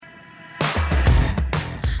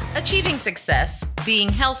Achieving success, being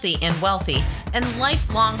healthy and wealthy, and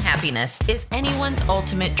lifelong happiness is anyone's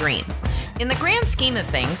ultimate dream. In the grand scheme of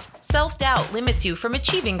things, self-doubt limits you from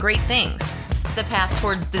achieving great things. The path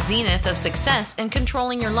towards the zenith of success and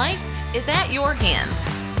controlling your life is at your hands.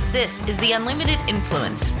 This is the Unlimited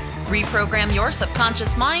Influence. Reprogram your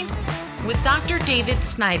subconscious mind with Dr. David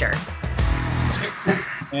Snyder.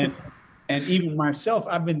 And even myself,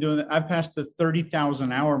 I've been doing that. I passed the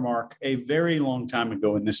 30,000 hour mark a very long time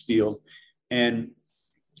ago in this field. And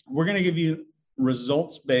we're going to give you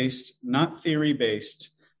results-based, not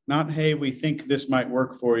theory-based, not, hey, we think this might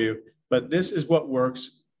work for you, but this is what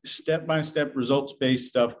works, step-by-step results-based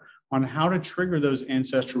stuff on how to trigger those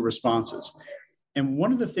ancestral responses. And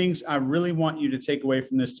one of the things I really want you to take away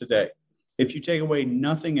from this today, if you take away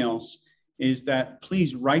nothing else, is that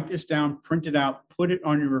please write this down, print it out, put it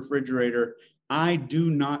on your refrigerator. I do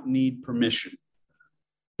not need permission.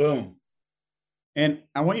 Boom. And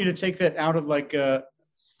I want you to take that out of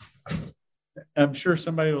I'm sure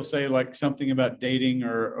somebody will say like something about dating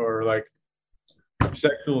or like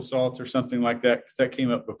sexual assault or something like that, because that came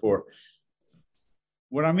up before.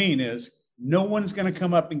 What I mean is no one's going to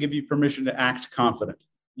come up and give you permission to act confident.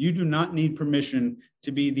 You do not need permission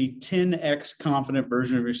to be the 10x confident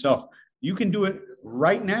version of yourself. You can do it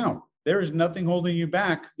right now. There is nothing holding you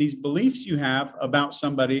back. These beliefs you have about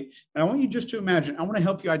somebody, and I want you just to imagine, I want to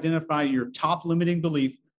help you identify your top limiting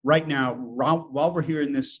belief right now while we're here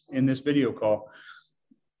in this video call.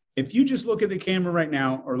 If you just look at the camera right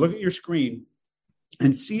now or look at your screen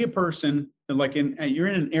and see a person like you're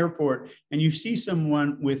in an airport and you see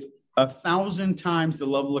someone with 1,000 times the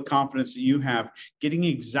level of confidence that you have, getting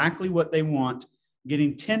exactly what they want,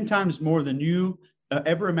 getting 10 times more than you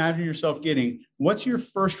ever imagine yourself getting, what's your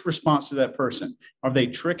first response to that person? Are they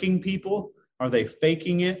tricking people? Are they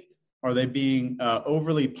faking it? Are they being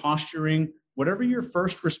overly posturing? Whatever your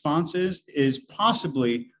first response is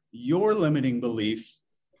possibly your limiting belief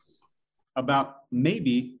about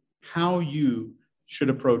maybe how you should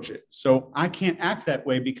approach it. So I can't act that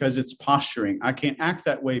way because it's posturing. I can't act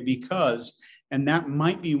that way because, and that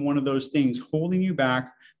might be one of those things holding you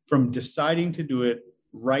back from deciding to do it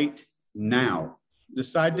right now.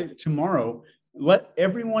 Decide that tomorrow, let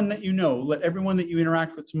everyone that you know, let everyone that you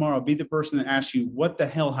interact with tomorrow be the person that asks you, what the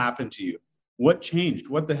hell happened to you? What changed?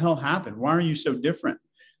 What the hell happened? Why are you so different?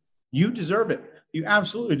 You deserve it. You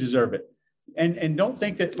absolutely deserve it. And don't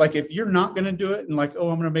think that like, if you're not going to do it and like, oh,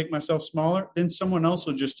 I'm going to make myself smaller, then someone else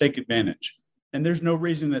will just take advantage. And there's no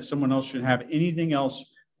reason that someone else should have anything else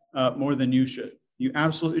more than you should. You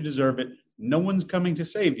absolutely deserve it. No one's coming to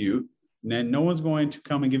save you. And no one's going to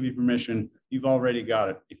come and give you permission. You've already got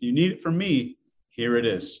it. If you need it from me, here it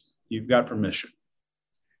is. You've got permission.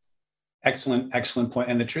 Excellent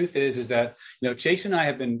point. And the truth is that, Chase and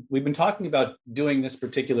I we've been talking about doing this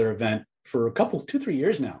particular event for 2-3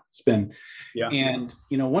 years now. It's been, yeah. And,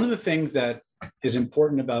 one of the things that is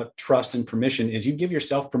important about trust and permission is you give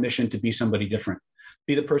yourself permission to be somebody different.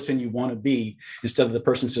 Be the person you want to be instead of the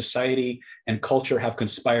person society and culture have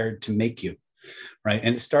conspired to make you. Right.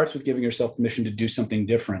 And it starts with giving yourself permission to do something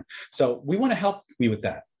different. So we want to help you with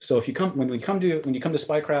that. So when you come to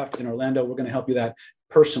Spycraft in Orlando, we're going to help you that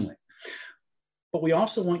personally. But we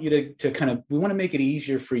also want you to we want to make it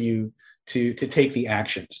easier for you to take the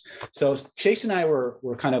actions. So Chase and I were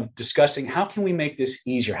kind of discussing, how can we make this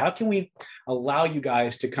easier? How can we allow you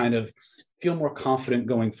guys to kind of feel more confident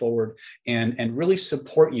going forward and really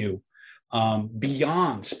support you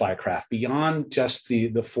beyond Spycraft, beyond just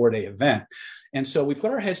the 4-day event. And so we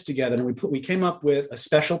put our heads together and we came up with a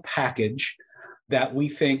special package that we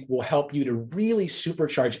think will help you to really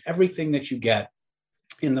supercharge everything that you get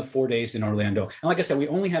in the 4 days in Orlando. And like I said, we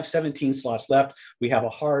only have 17 slots left. We are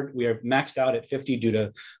maxed out at 50 due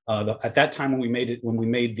to at that time when we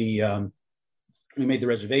made the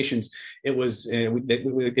reservations, it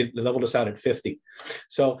leveled us out at 50.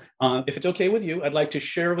 So if it's okay with you, I'd like to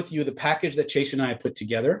share with you the package that Chase and I put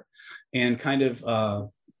together and kind of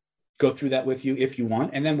go through that with you if you want.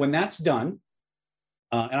 And then when that's done,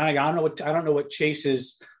 and I don't know what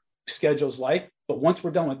Chase's schedule's like, but once we're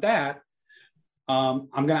done with that,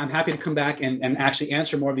 I'm happy to come back and actually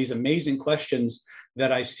answer more of these amazing questions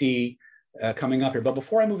that I see coming up here. But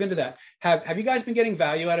before I move into that, have you guys been getting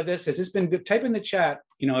value out of this? Has this been good? Type in the chat,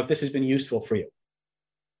 if this has been useful for you.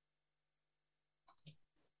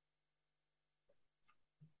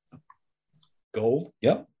 Gold.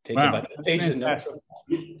 Yep. Take wow.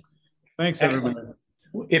 Thanks, everyone.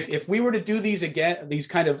 If we were to do these again, these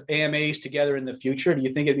kind of AMAs together in the future, do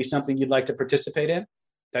you think it'd be something you'd like to participate in?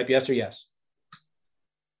 Type yes or yes.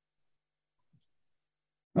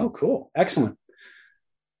 Oh, cool. Excellent.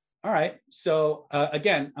 All right. So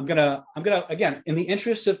again, I'm gonna again, in the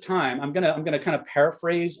interest of time, I'm gonna kind of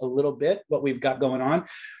paraphrase a little bit what we've got going on.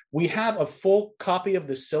 We have a full copy of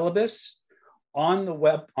the syllabus on the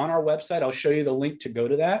web, on our website. I'll show you the link to go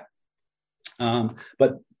to that.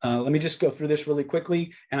 But let me just go through this really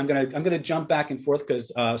quickly, and I'm gonna jump back and forth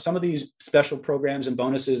because some of these special programs and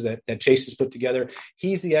bonuses that Chase has put together,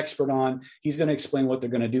 he's the expert on. He's going to explain what they're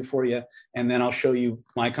going to do for you, and then I'll show you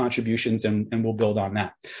my contributions, and we'll build on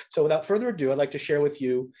that. So without further ado, I'd like to share with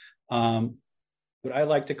you what I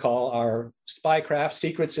like to call our Spycraft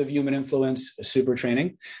Secrets of Human Influence Super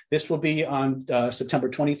Training. This will be on September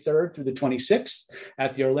 23rd through the 26th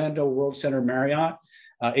at the Orlando World Center Marriott,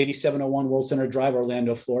 8701 World Center Drive,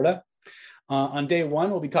 Orlando, Florida. On day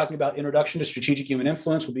one, we'll be talking about Introduction to Strategic Human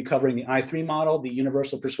Influence. We'll be covering the I3 model, the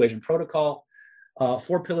Universal Persuasion Protocol,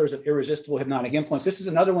 4 pillars of irresistible hypnotic influence. This is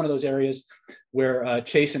another one of those areas where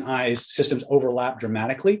Chase and I's systems overlap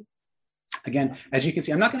dramatically. Again, as you can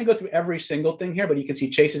see, I'm not going to go through every single thing here, but you can see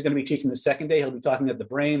Chase is going to be teaching the second day. He'll be talking about the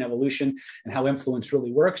brain, evolution, and how influence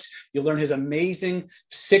really works. You'll learn his amazing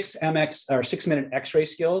 6-minute X-ray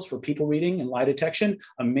skills for people reading and lie detection.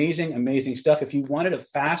 Amazing, amazing stuff. If you wanted a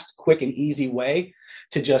fast, quick, and easy way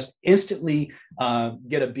to just instantly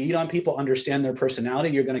get a beat on people, understand their personality,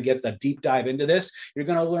 you're going to get the deep dive into this. You're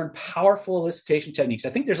going to learn powerful elicitation techniques. I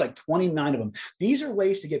think there's like 29 of them. These are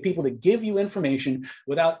ways to get people to give you information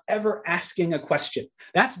without ever asking a question.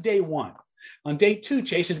 That's day one. On day two,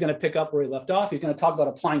 Chase is going to pick up where he left off. He's going to talk about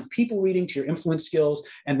applying people reading to your influence skills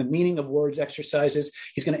and the meaning of words exercises.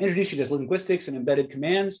 He's going to introduce you to linguistics and embedded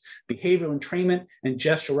commands, behavioral entrainment, and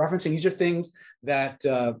gestural referencing. These are things that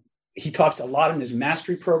he talks a lot in his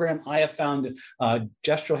mastery program. I have found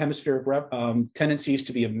gestural hemispheric tendencies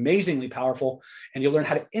to be amazingly powerful, and you'll learn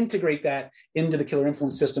how to integrate that into the killer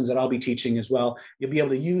influence systems that I'll be teaching as well. You'll be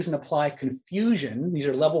able to use and apply confusion. These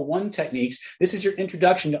are level 1 techniques. This is your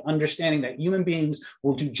introduction to understanding that human beings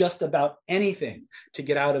will do just about anything to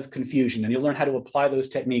get out of confusion, and you'll learn how to apply those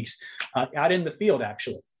techniques out in the field,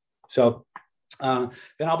 actually. So then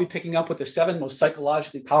I'll be picking up with the 7 most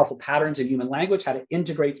psychologically powerful patterns in human language, how to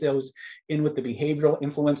integrate those in with the behavioral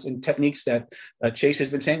influence and techniques that Chase has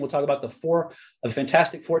been saying. We'll talk about the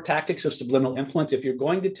fantastic 4 tactics of subliminal influence. If you're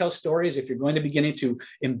going to tell stories, if you're going to begin to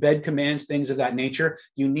embed commands, things of that nature,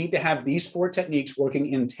 you need to have these 4 techniques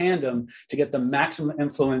working in tandem to get the maximum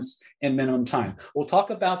influence in minimum time. We'll talk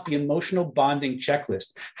about the emotional bonding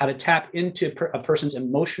checklist, how to tap into a person's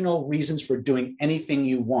emotional reasons for doing anything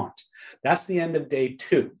you want. That's the end of day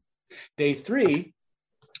 2. Day 3,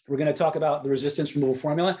 we're going to talk about the resistance removal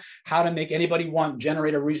formula, how to make anybody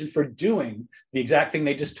generate a reason for doing the exact thing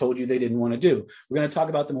they just told you they didn't want to do. We're going to talk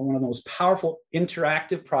about one of the most powerful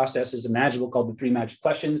interactive processes imaginable called the 3 magic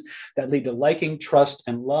questions that lead to liking, trust,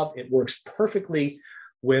 and love. It works perfectly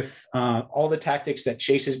with all the tactics that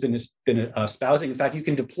Chase has been espousing. In fact, you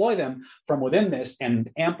can deploy them from within this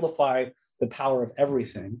and amplify the power of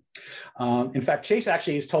everything. In fact, Chase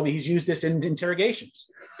actually has told me he's used this in interrogations.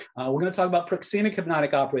 We're going to talk about proxemic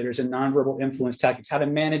hypnotic operators and nonverbal influence tactics, how to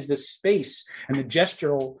manage the space and the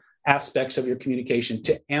gestural aspects of your communication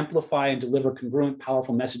to amplify and deliver congruent,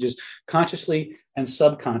 powerful messages consciously and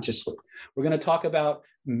subconsciously. We're going to talk about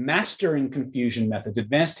mastering confusion methods,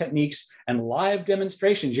 advanced techniques, and live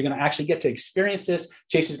demonstrations. You're going to actually get to experience this.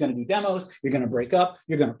 Chase is going to do demos. You're going to break up.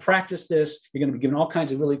 You're going to practice this. You're going to be given all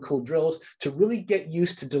kinds of really cool drills to really get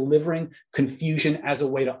used to delivering confusion as a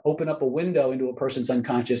way to open up a window into a person's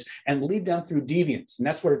unconscious and lead them through deviance. And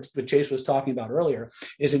that's what Chase was talking about earlier,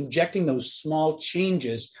 is injecting those small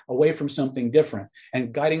changes away from something different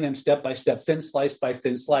and guiding them step by step, thin slice by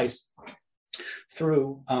thin slice,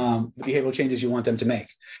 through the behavioral changes you want them to make.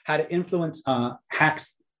 How to influence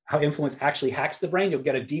how influence actually hacks the brain. You'll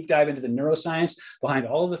get a deep dive into the neuroscience behind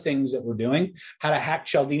all of the things that we're doing. How to hack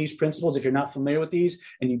Cialdini's principles. If you're not familiar with these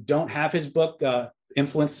and you don't have his book,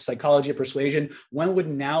 Influence, the Psychology of Persuasion, when would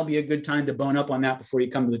now be a good time to bone up on that before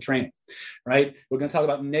you come to the training, right? We're going to talk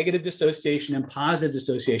about negative dissociation and positive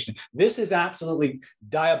dissociation. This is absolutely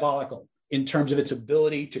diabolical in terms of its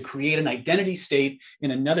ability to create an identity state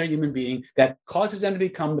in another human being that causes them to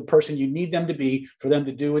become the person you need them to be for them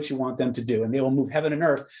to do what you want them to do. And they will move heaven and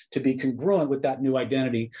earth to be congruent with that new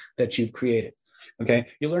identity that you've created. Okay,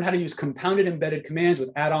 you'll learn how to use compounded embedded commands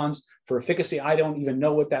with add-ons for efficacy. I don't even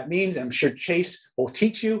know what that means. I'm sure Chase will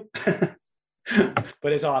teach you,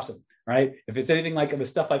 but it's awesome. right? If it's anything like the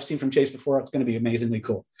stuff I've seen from Chase before, it's going to be amazingly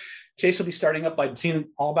cool. Chase will be starting up by seeing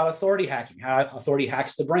all about authority hacking, how authority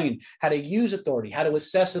hacks the brain, how to use authority, how to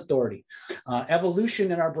assess authority,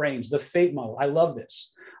 evolution in our brains, the fate model. I love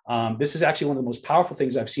this. This is actually one of the most powerful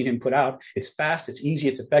things I've seen him put out. It's fast, it's easy,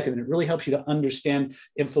 it's effective, and it really helps you to understand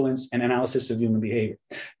influence and analysis of human behavior.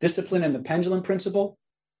 Discipline and the pendulum principle.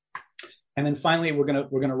 And then finally, we're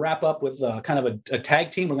gonna wrap up with kind of a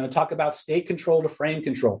tag team. We're going to talk about state control to frame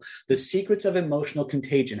control, the secrets of emotional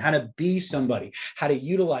contagion, how to be somebody, how to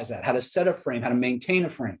utilize that, how to set a frame, how to maintain a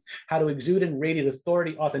frame, how to exude and radiate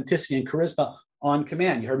authority, authenticity, and charisma on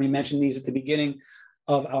command. You heard me mention these at the beginning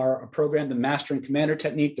of our program: the master and commander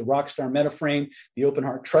technique, the rockstar meta frame, the open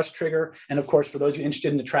heart trust trigger. And of course, for those of you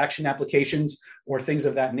interested in attraction applications or things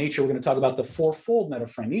of that nature, we're going to talk about the fourfold meta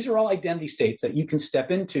frame. These are all identity states that you can step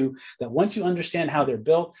into, that once you understand how they're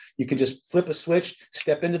built, you can just flip a switch,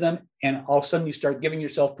 step into them, and all of a sudden you start giving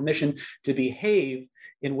yourself permission to behave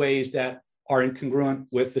in ways that are incongruent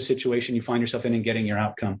with the situation you find yourself in and getting your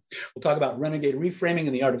outcome. We'll talk about renegade reframing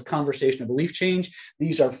and the art of conversation and belief change.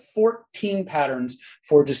 These are 14 patterns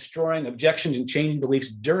for destroying objections and changing beliefs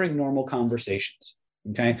during normal conversations.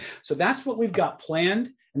 Okay, so that's what we've got planned.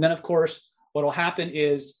 And then, of course, what will happen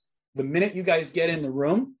is the minute you guys get in the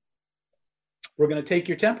room, we're going to take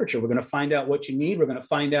your temperature. We're going to find out what you need. We're going to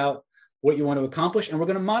find out what you want to accomplish. And we're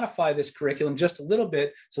going to modify this curriculum just a little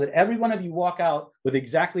bit so that every one of you walk out with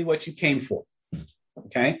exactly what you came for.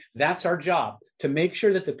 Okay. That's our job, to make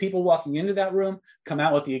sure that the people walking into that room come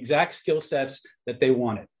out with the exact skill sets that they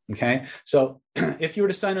wanted. Okay. So if you were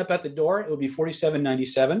to sign up at the door, it would be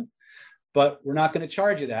 $47.97, but we're not going to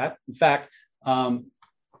charge you that. In fact, for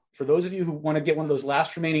those of you who want to get one of those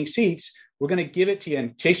last remaining seats, we're going to give it to you.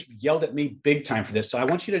 And Chase yelled at me big time for this. So I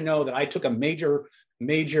want you to know that I took a major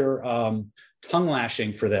tongue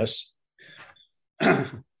lashing for this.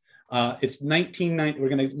 It's $19.90. We're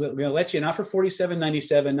gonna let you, not for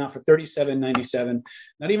 $47.97, not for $37.97,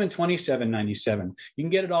 not even $27.97. You can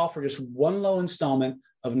get it all for just one low installment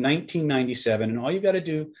of $19.97. And all you got to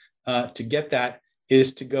do to get that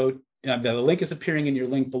is to go. The link is appearing in your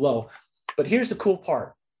link below. But here's the cool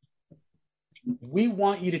part: we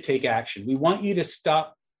want you to take action. We want you to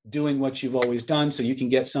stop doing what you've always done, so you can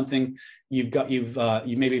get something you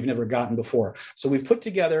maybe you've never gotten before. So we've put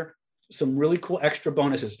together some really cool extra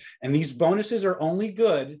bonuses, and these bonuses are only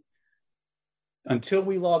good until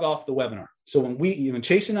we log off the webinar. So when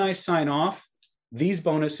Chase and I sign off, these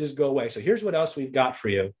bonuses go away. So here's what else we've got for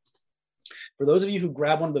you. For those of you who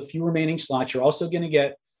grab one of the few remaining slots, you're also going to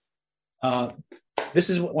get this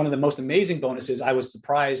is one of the most amazing bonuses. I was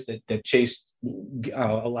surprised that Chase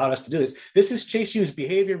allowed us to do this. This is Chase U's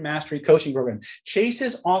Behavior Mastery Coaching Program. Chase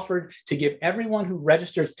has offered to give everyone who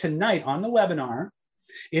registers tonight on the webinar,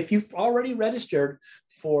 if you've already registered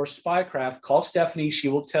for Spycraft, call Stephanie. She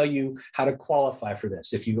will tell you how to qualify for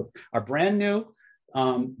this. If you are brand new,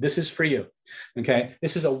 this is for you. Okay.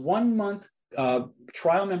 This is a 1-month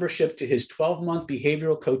trial membership to his 12-month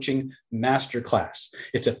behavioral coaching masterclass.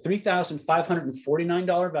 It's a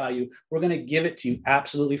 $3,549 value. We're going to give it to you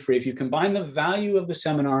absolutely free. If you combine the value of the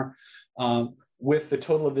seminar with the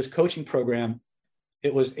total of this coaching program,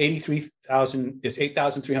 it was $83,000. It's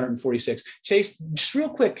 $8,346. Chase, just real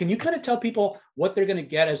quick, can you kind of tell people what they're going to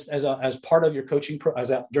get as part of your coaching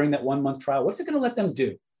during that 1-month trial? What's it going to let them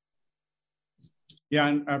do? Yeah,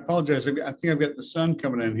 and I apologize. I think I've got the sun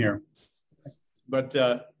coming in here. But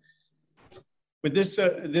with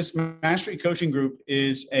this mastery coaching group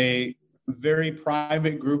is a very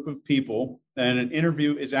private group of people, and an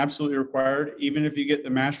interview is absolutely required. Even if you get the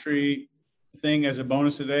mastery thing as a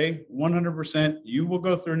bonus today, 100%, you will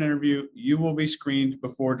go through an interview. You will be screened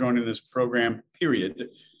before joining this program, period,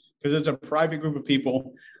 because it's a private group of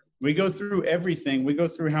people. We go through everything. We go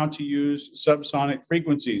through how to use subsonic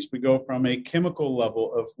frequencies. We go from a chemical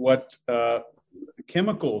level of what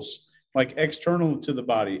chemicals, like external to the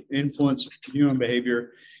body, influence human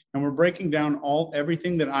behavior. And we're breaking down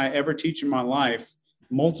everything that I ever teach in my life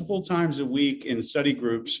multiple times a week in study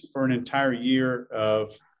groups for an entire year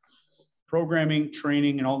of programming,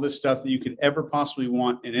 training, and all this stuff that you could ever possibly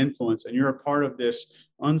want and influence. And you're a part of this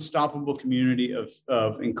unstoppable community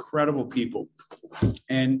of incredible people.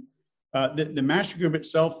 And the master group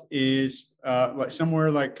itself is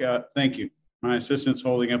thank you. My assistant's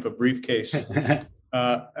holding up a briefcase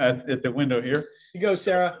at the window here. You go,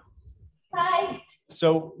 Sarah. Hi.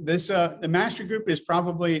 So this the master group is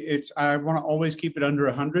probably I want to always keep it under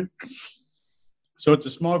 100. So it's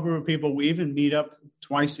a small group of people. We even meet up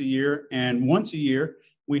twice a year, and once a year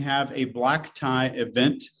we have a black tie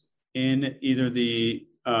event in either the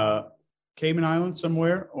Cayman Islands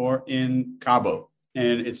somewhere or in Cabo.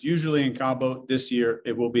 And it's usually in Cabo. This year,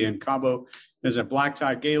 it will be in Cabo. There's a black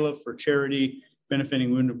tie gala for charity,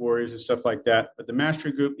 benefiting wounded warriors and stuff like that. But the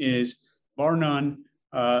mastery group is, bar none,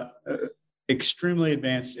 extremely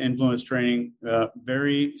advanced influence training,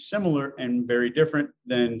 very similar and very different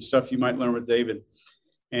than stuff you might learn with David.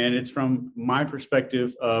 And it's from my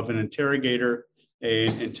perspective of an interrogator,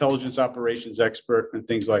 an intelligence operations expert, and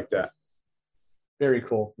things like that. Very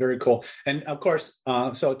cool. Very cool. And of course,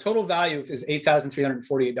 so total value is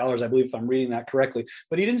 $8,348, I believe, if I'm reading that correctly.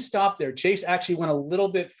 But he didn't stop there. Chase actually went a little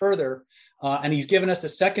bit further, and he's given us a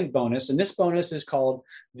second bonus. And this bonus is called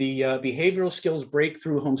the Behavioral Skills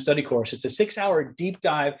Breakthrough Home Study Course. It's a 6-hour deep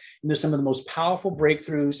dive into some of the most powerful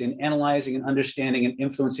breakthroughs in analyzing and understanding and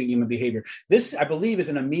influencing human behavior. This, I believe, is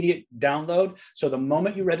an immediate download. So the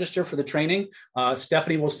moment you register for the training,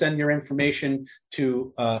 Stephanie will send your information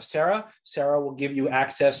to Sarah. Sarah will give you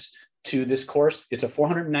access to this course. It's a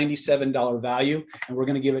 $497 value, and we're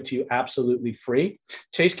going to give it to you absolutely free.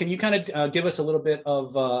 Chase, can you kind of give us a little bit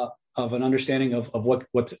of an understanding of what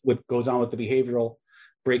goes on with the behavioral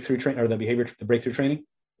breakthrough training, or the breakthrough training?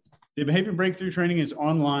 The behavior breakthrough training is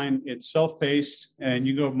online. It's self-paced, and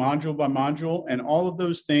you go module by module, and all of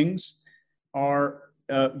those things are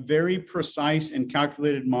very precise and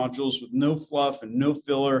calculated modules with no fluff and no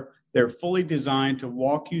filler. They're fully designed to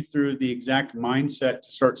walk you through the exact mindset to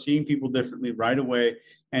start seeing people differently right away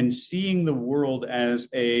and seeing the world as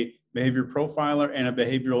a behavior profiler and a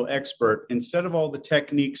behavioral expert. Instead of all the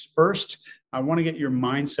techniques first, I want to get your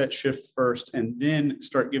mindset shift first and then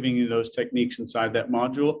start giving you those techniques inside that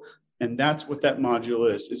module. And that's what that module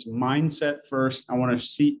is. It's mindset first. I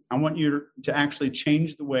want you to actually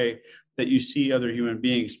change the way that you see other human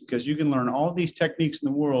beings, because you can learn all these techniques in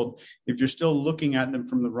the world. If you're still looking at them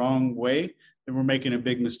from the wrong way, then we're making a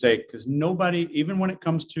big mistake, because nobody, even when it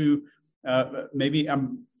comes to maybe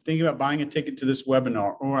I'm thinking about buying a ticket to this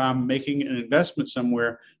webinar, or I'm making an investment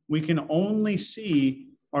somewhere, we can only see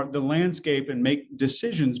the landscape and make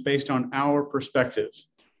decisions based on our perspective.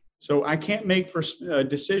 So I can't make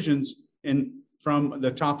decisions from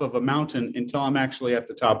the top of a mountain until I'm actually at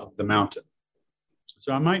the top of the mountain.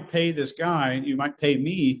 So I might pay this guy, you might pay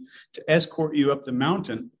me to escort you up the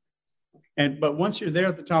mountain. But once you're there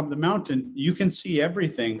at the top of the mountain, you can see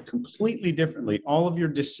everything completely differently. All of your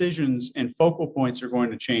decisions and focal points are going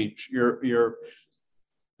to change. Your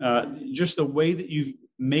just the way that you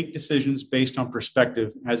make decisions based on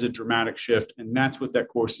perspective has a dramatic shift. And that's what that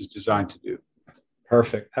course is designed to do.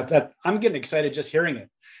 Perfect. I'm getting excited just hearing it.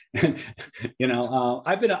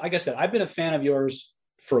 I've been a fan of yours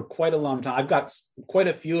for quite a long time. I've got quite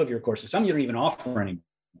a few of your courses. Some you don't even offer anymore.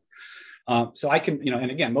 So I can,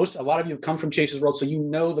 and again, a lot of you come from Chase's World, so you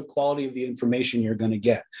know the quality of the information you're going to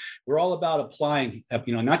get. We're all about applying,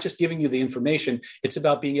 not just giving you the information, it's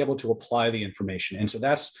about being able to apply the information. And so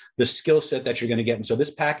that's the skill set that you're going to get. And so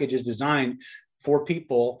this package is designed for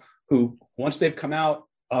people who, once they've come out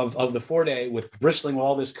of the 4-day with bristling with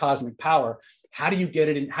all this cosmic power, how do you get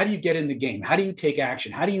it in? How do you get in the game? How do you take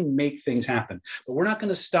action? How do you make things happen? But we're not going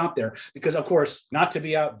to stop there, because, of course, not to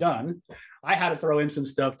be outdone, I had to throw in some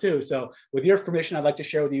stuff too. So with your permission, I'd like to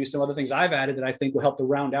share with you some other things I've added that I think will help to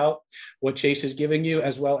round out what Chase is giving you,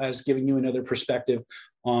 as well as giving you another perspective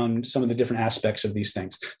on some of the different aspects of these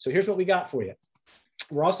things. So here's what we got for you.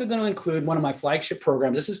 We're also going to include one of my flagship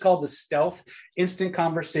programs. This is called the Stealth Instant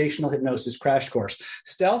Conversational Hypnosis Crash Course.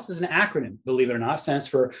 Stealth is an acronym, believe it or not, stands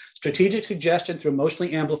for Strategic Suggestion Through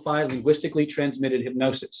Emotionally Amplified, Linguistically Transmitted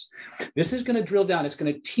Hypnosis. This is going to drill down. It's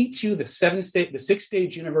going to teach you the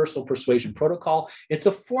 6-stage universal persuasion protocol. It's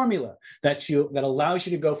a formula that allows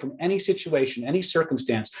you to go from any situation, any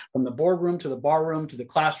circumstance, from the boardroom to the bar room, to the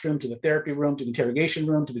classroom, to the therapy room, to the interrogation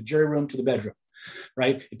room, to the jury room, to the bedroom.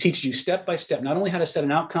 Right? It teaches you step by step, not only how to set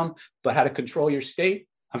an outcome, but how to control your state.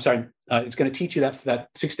 It's going to teach you that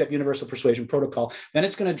 6-step universal persuasion protocol. Then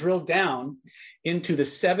it's going to drill down into the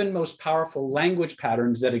 7 most powerful language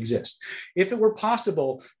patterns that exist. If it were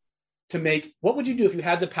possible what would you do if you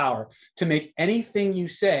had the power to make anything you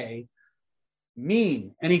say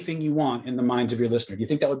mean anything you want in the minds of your listener? Do you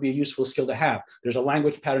think that would be a useful skill to have? There's a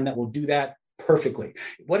language pattern that will do that perfectly.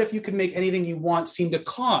 What if you could make anything you want seem to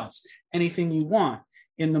cause anything you want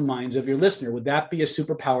in the minds of your listener? Would that be a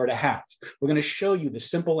superpower to have? We're going to show you the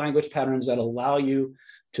simple language patterns that allow you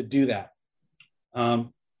to do that.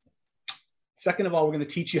 Second of all, we're going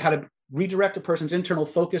to teach you how to redirect a person's internal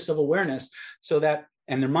focus of awareness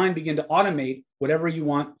and their mind begin to automate whatever you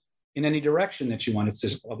want in any direction that you want. It's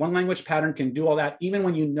just one language pattern can do all that, even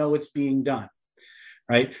when you know it's being done.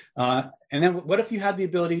 Right. And then what if you had the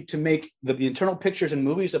ability to make the internal pictures and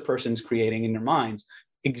movies a person's creating in their minds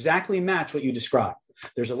exactly match what you describe?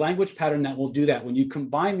 There's a language pattern that will do that. When you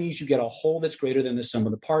combine these, you get a whole that's greater than the sum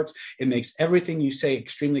of the parts. It makes everything you say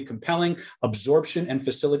extremely compelling, absorption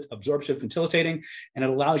facilitating, and it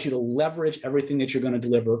allows you to leverage everything that you're going to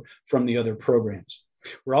deliver from the other programs.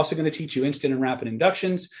 We're also going to teach you instant and rapid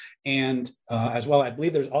inductions. And as well, I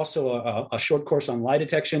believe there's also a short course on lie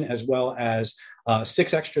detection, as well as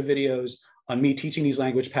 6 extra videos on me teaching these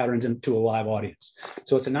language patterns into a live audience.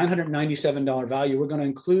 So it's a $997 value. We're going to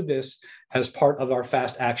include this as part of our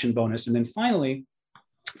fast action bonus. And then finally,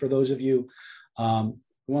 for those of you who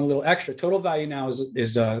want a little extra, total value now is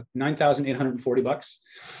 $9,840.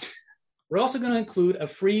 We're also going to include a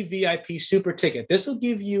free VIP super ticket. This will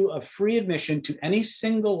give you a free admission to any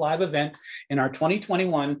single live event in our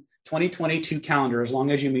 2021-2022 calendar, as long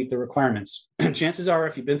as you meet the requirements. Chances are,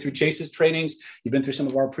 if you've been through Chase's trainings, you've been through some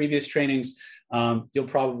of our previous trainings, you'll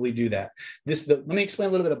probably do that. Let me explain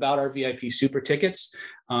a little bit about our VIP super tickets.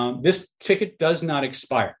 This ticket does not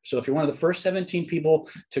expire. So if you're one of the first 17 people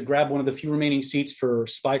to grab one of the few remaining seats for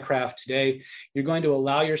Spycraft today, you're going to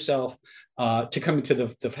allow yourself to come into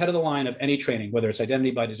the head of the line of any training, whether it's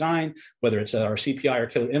Identity by Design, whether it's our CPI or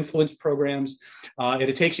Killer Influence programs.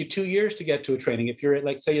 It takes you 2 years to get to a training. If you're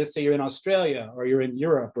let's say you're in Australia, or you're in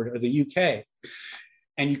Europe or the UK,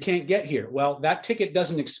 and you can't get here, well, that ticket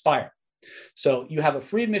doesn't expire. So you have a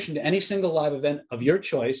free admission to any single live event of your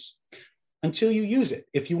choice until you use it.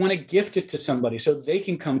 If you want to gift it to somebody so they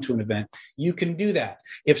can come to an event, you can do that.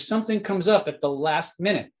 If something comes up at the last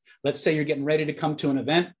minute, let's say you're getting ready to come to an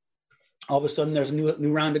event, all of a sudden there's a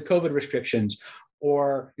new round of COVID restrictions,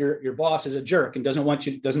 or your boss is a jerk and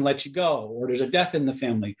doesn't let you go, or there's a death in the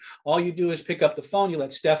family. All you do is pick up the phone, you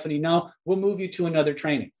let Stephanie know, we'll move you to another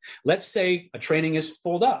training. Let's say a training is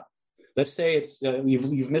filled up. Let's say it's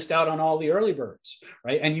you've missed out on all the early birds,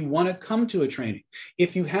 right? And you want to come to a training.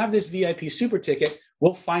 If you have this VIP super ticket,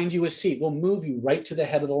 we'll find you a seat. We'll move you right to the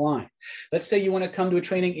head of the line. Let's say you want to come to a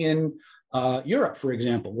training in Europe, for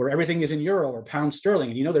example, where everything is in euro or pound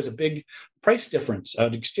sterling. And there's a big price difference,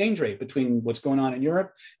 exchange rate between what's going on in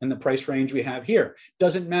Europe and the price range we have here.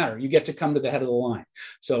 Doesn't matter. You get to come to the head of the line.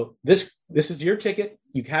 So this is your ticket.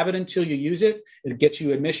 You have it until you use it. It gets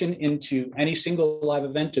you admission into any single live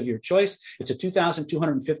event of your choice. It's a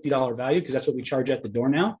 $2,250 value, because that's what we charge at the door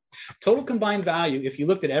now. Total combined value, if you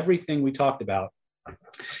looked at everything we talked about,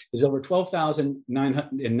 is over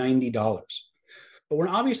 $12,990. But we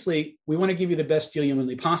want to give you the best deal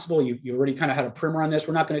humanly possible. You already kind of had a primer on this.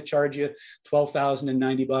 We're not going to charge you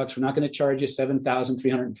 $12,090. We're not going to charge you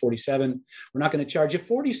 $7,347. We're not going to charge you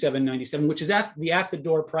 $47.97, which is at the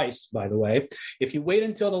door price, by the way. If you wait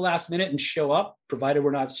until the last minute and show up, provided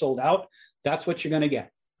we're not sold out, that's what you're going to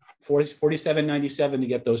get. $47.97 to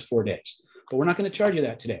get those 4 days. But we're not going to charge you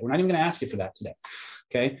that today. We're not even going to ask you for that today.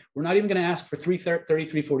 Okay. We're not even going to ask for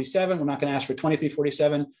 $33.47. We're not going to ask for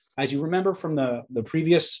 $23.47. As you remember from the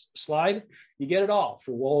previous slide, you get it all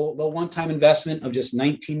for low one-time investment of just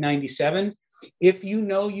 $19.97. If you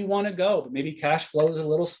know you want to go, but maybe cash flow is a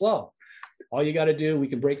little slow, all you got to do, we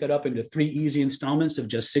can break that up into 3 easy installments of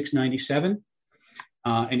just $697.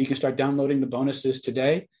 And you can start downloading the bonuses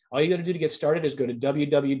today. All you got to do to get started is go to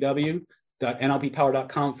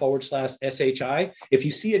www.nlppower.com/SHI. If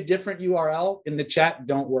you see a different URL in the chat,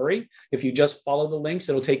 don't worry. If you just follow the links,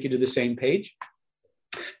 it'll take you to the same page.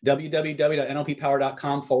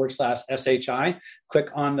 www.nlppower.com/SHI. Click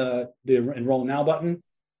on the Enroll Now button,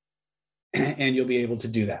 and you'll be able to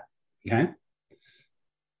do that. Okay.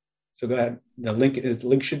 So go ahead. The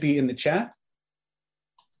link should be in the chat.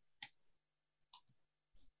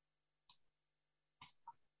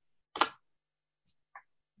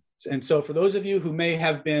 And so for those of you who may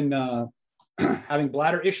have been having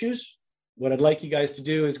bladder issues, what I'd like you guys to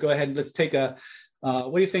do is go ahead and let's take what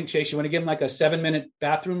do you think, Chase? You want to give them like a 7-minute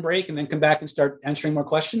bathroom break and then come back and start answering more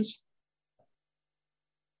questions?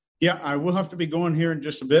 Yeah, I will have to be going here in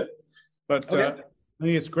just a bit, but okay. I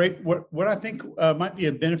think it's great. What I think might be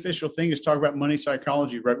a beneficial thing is talk about money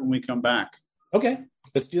psychology right when we come back. Okay,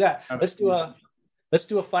 let's do that. Let's do a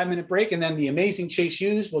 5-minute break, and then the amazing Chase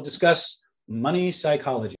Hughes will discuss money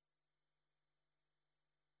psychology.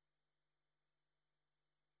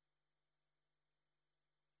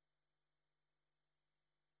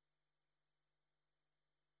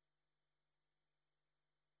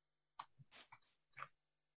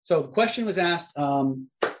 So the question was asked,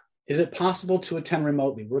 is it possible to attend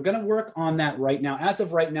remotely? We're going to work on that right now. As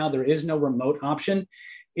of right now, there is no remote option.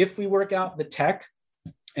 If we work out the tech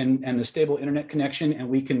and the stable internet connection, and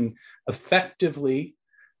we can effectively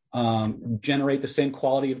generate the same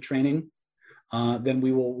quality of training, then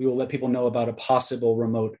we will let people know about a possible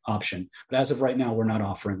remote option. But as of right now, we're not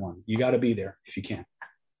offering one. You got to be there if you can.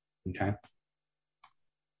 Okay.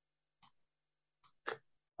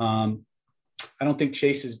 I don't think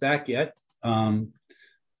Chase is back yet, but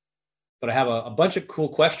I have a bunch of cool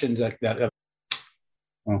questions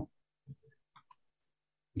oh,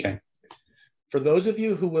 okay. For those of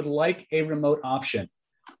you who would like a remote option,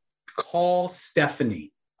 call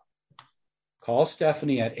Stephanie. Call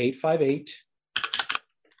Stephanie at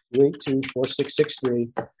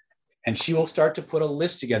 858-282-4663, and she will start to put a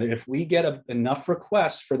list together. If we get enough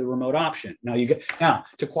requests for the remote option, now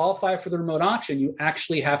to qualify for the remote option, you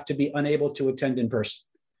actually have to be unable to attend in person.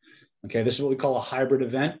 Okay, this is what we call a hybrid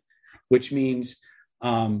event, which means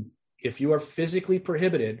if you are physically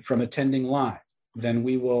prohibited from attending live, then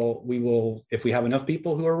we will, if we have enough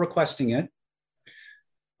people who are requesting it,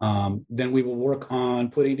 then we will work on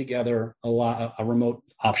putting together a remote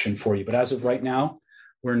option for you. But as of right now,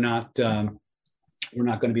 we're not going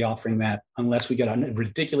to be offering that unless we get a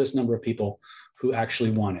ridiculous number of people who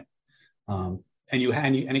actually want it. And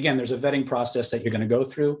again, there's a vetting process that you're going to go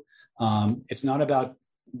through. It's not about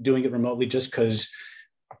doing it remotely just because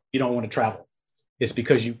you don't want to travel. It's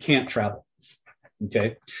because you can't travel.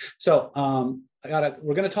 Okay, so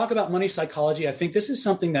we're going to talk about money psychology. I think this is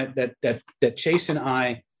something that Chase and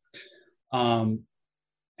I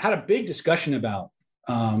had a big discussion about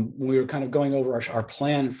when we were kind of going over our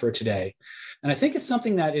plan for today. And I think it's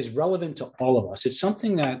something that is relevant to all of us. It's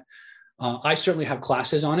something that I certainly have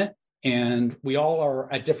classes on it, and we all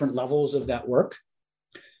are at different levels of that work.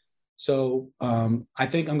 So I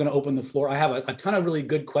think I'm going to open the floor. I have a ton of really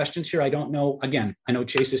good questions here. I don't know. Again, I know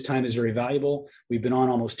Chase's time is very valuable. We've been on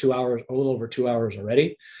almost 2 hours, a little over 2 hours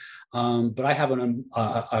already. But I have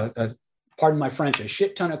pardon my French, a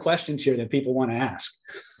shit ton of questions here that people want to ask.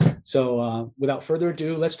 So without further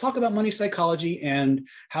ado, let's talk about money psychology and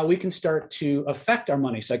how we can start to affect our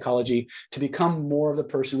money psychology to become more of the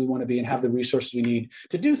person we want to be and have the resources we need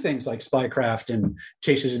to do things like Spycraft and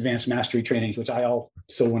Chase's advanced mastery trainings, which I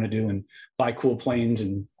also want to do, and buy cool planes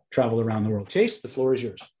and travel around the world. Chase, the floor is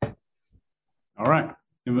yours. All right.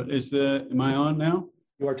 Am I on now?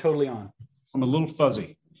 You are totally on. I'm a little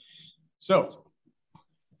fuzzy. So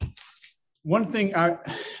one thing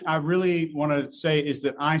I really want to say is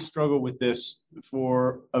that I struggle with this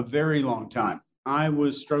for a very long time. I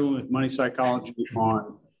was struggling with money psychology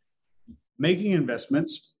on making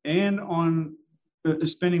investments and on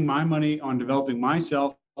spending my money on developing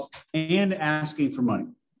myself and asking for money.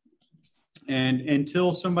 And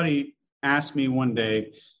until somebody asked me one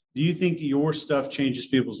day, do you think your stuff changes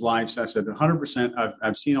people's lives? I said, 100%.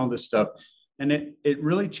 I've seen all this stuff. And it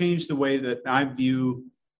really changed the way that I view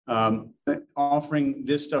offering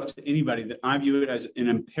this stuff to anybody, that I view it as an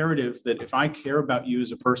imperative that if I care about you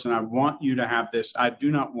as a person, I want you to have this. I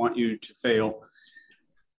do not want you to fail.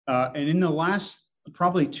 And in the last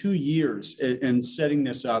probably 2 years in setting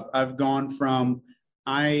this up, I've gone from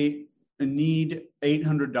I need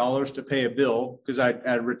 $800 to pay a bill because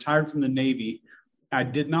I retired from the Navy. I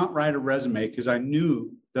did not write a resume because I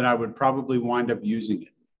knew that I would probably wind up using it.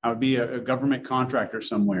 I would be a government contractor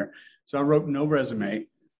somewhere. So I wrote no resume.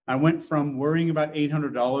 I went from worrying about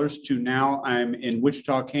 $800 to now I'm in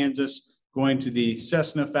Wichita, Kansas, going to the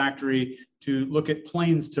Cessna factory to look at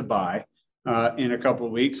planes to buy in a couple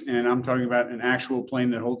of weeks. And I'm talking about an actual plane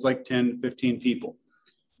that holds like 10, 15 people.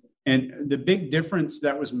 And the big difference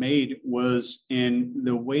that was made was in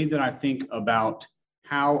the way that I think about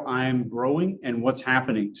how I'm growing and what's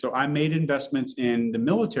happening. So I made investments in the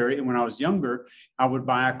military. And when I was younger, I would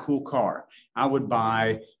buy a cool car. I would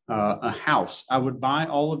buy a house. I would buy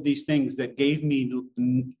all of these things that gave me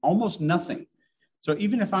almost nothing. So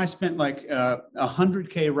even if I spent like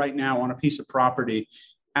 $100K right now on a piece of property,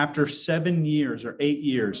 after 7 years or 8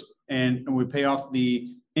 years, and we pay off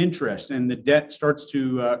the interest and the debt starts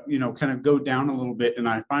to, kind of go down a little bit, and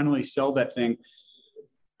I finally sell that thing.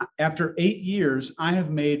 After 8 years, I have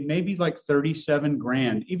made maybe like 37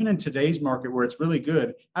 grand. Even in today's market where it's really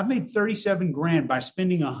good, I've made 37 grand by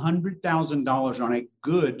spending $100,000 on a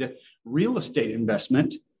good real estate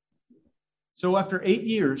investment. So after 8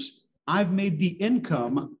 years, I've made the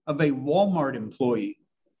income of a Walmart employee,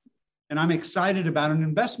 and I'm excited about an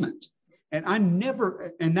investment. And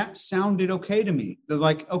that sounded okay to me. They're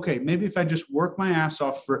like, okay, maybe if I just work my ass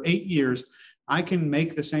off for 8 years, I can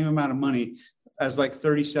make the same amount of money as like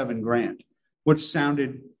 37 grand, which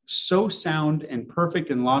sounded so sound and perfect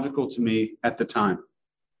and logical to me at the time.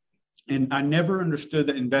 And I never understood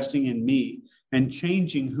that investing in me and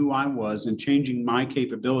changing who I was and changing my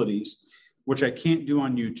capabilities, which I can't do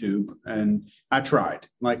on YouTube. And I tried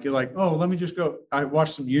like, oh, let me just go. I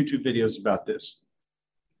watched some YouTube videos about this.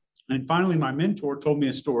 And finally, my mentor told me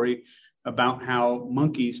a story about how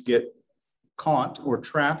monkeys get caught or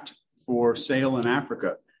trapped for sale in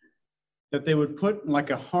Africa. that they would put like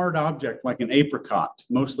a hard object, like an apricot,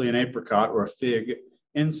 mostly an apricot or a fig,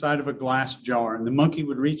 inside of a glass jar. And the monkey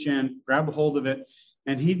would reach in, grab a hold of it,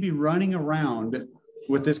 and he'd be running around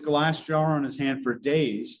with this glass jar on his hand for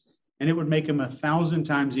days, and it would make him 1,000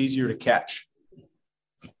 times easier to catch.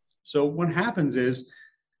 So what happens is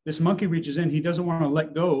this monkey reaches in, he doesn't want to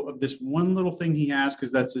let go of this one little thing he has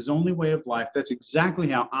because that's his only way of life. That's exactly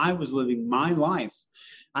how I was living my life.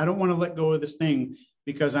 I don't want to let go of this thing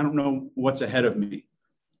because I don't know what's ahead of me.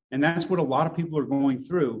 And that's what a lot of people are going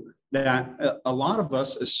through, that a lot of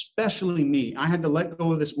us, especially me, I had to let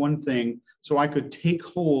go of this one thing so I could take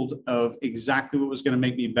hold of exactly what was going to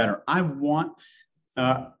make me better. I wanted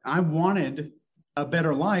a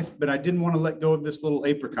better life, but I didn't want to let go of this little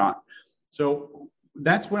apricot. So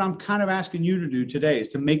that's what I'm kind of asking you to do today, is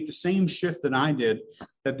to make the same shift that I did,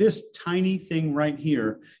 that this tiny thing right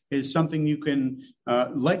here is something you can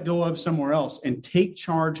let go of somewhere else and take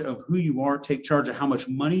charge of who you are, take charge of how much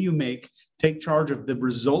money you make, take charge of the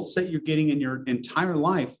results that you're getting in your entire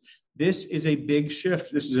life. This is a big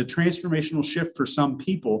shift. This is a transformational shift for some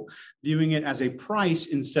people, viewing it as a price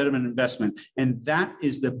instead of an investment. And that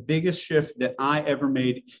is the biggest shift that I ever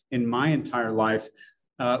made in my entire life.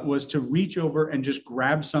 Was to reach over and just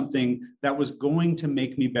grab something that was going to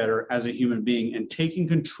make me better as a human being, and taking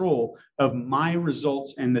control of my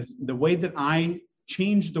results. And the way that I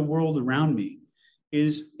change the world around me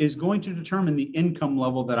is going to determine the income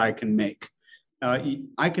level that I can make.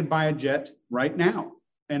 I could buy a jet right now,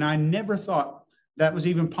 and I never thought that was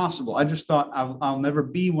even possible. I just thought I'll never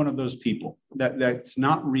be one of those people. That's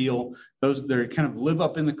not real. They kind of live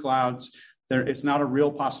up in the clouds. It's not a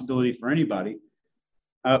real possibility for anybody.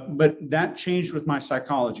 But that changed with my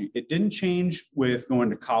psychology. It didn't change with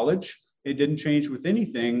going to college. It didn't change with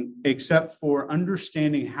anything except for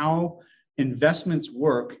understanding how investments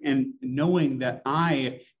work and knowing that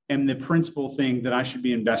I am the principal thing that I should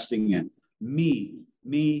be investing in. Me,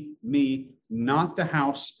 not the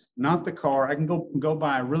house, not the car. I can go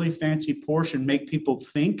buy a really fancy Porsche and make people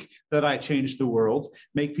think that I changed the world,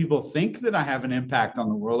 make people think that I have an impact on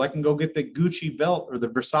the world. I can go get the Gucci belt or the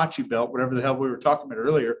Versace belt, whatever the hell we were talking about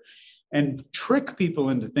earlier, and trick people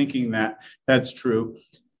into thinking that that's true.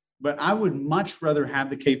 But I would much rather have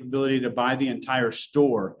the capability to buy the entire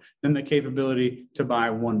store than the capability to buy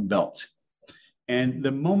one belt. And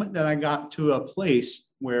the moment that I got to a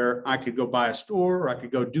place where I could go buy a store or I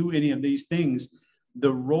could go do any of these things,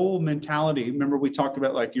 the role mentality, remember we talked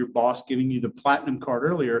about like your boss giving you the platinum card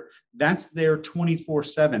earlier, that's there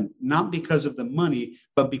 24/7, not because of the money,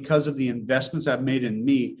 but because of the investments I've made in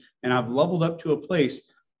me. And I've leveled up to a place,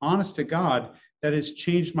 honest to God, that has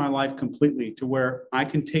changed my life completely to where I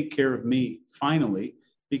can take care of me finally,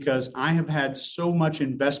 because I have had so much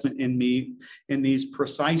investment in me in these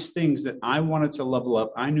precise things that I wanted to level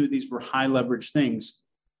up. I knew these were high leverage things.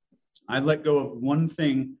 I let go of one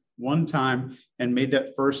thing one time and made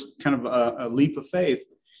that first kind of a leap of faith.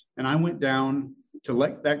 And I went down to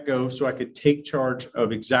let that go so I could take charge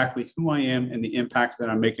of exactly who I am and the impact that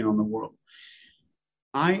I'm making on the world.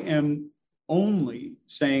 I am only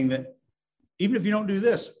saying that even if you don't do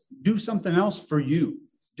this, do something else for you.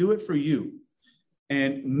 Do it for you.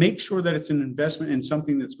 And make sure that it's an investment in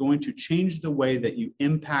something that's going to change the way that you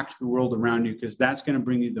impact the world around you, because that's going to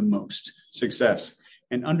bring you the most success.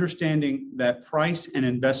 And understanding that price and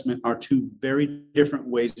investment are two very different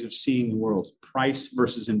ways of seeing the world. Price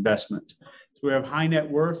versus investment. So we have high net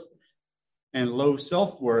worth and low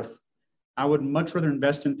self-worth. I would much rather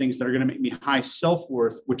invest in things that are going to make me high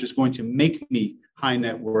self-worth, which is going to make me high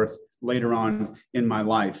net worth later on in my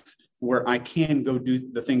life, where I can go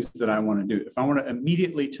do the things that I want to do. If I want to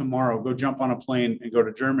immediately tomorrow go jump on a plane and go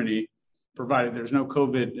to Germany, provided there's no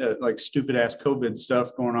COVID, like stupid ass COVID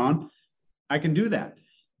stuff going on, I can do that.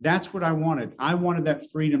 That's what I wanted. I wanted that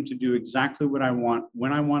freedom to do exactly what I want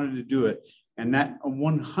when I wanted to do it. And that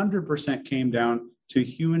 100% came down to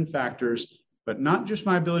human factors, but not just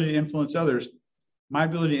my ability to influence others, my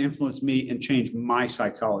ability to influence me and change my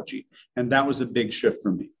psychology. And that was a big shift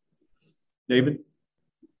for me. David?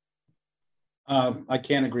 I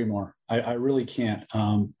can't agree more. I really can't.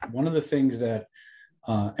 One of the things that,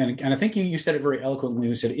 and I think you said it very eloquently.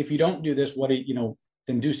 You said, if you don't do this,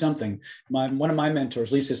 then do something. One of my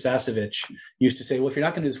mentors, Lisa Sasevich, used to say, well, if you're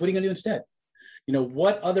not going to do this, what are you going to do instead?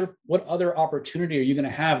 What other opportunity are you going to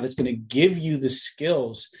have that's going to give you the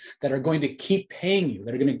skills that are going to keep paying you,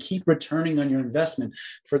 that are going to keep returning on your investment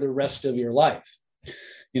for the rest of your life?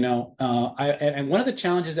 And one of the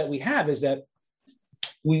challenges that we have is that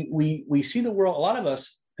we see the world, a lot of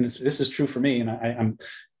us, and this is true for me, and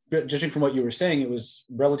judging from what you were saying, it was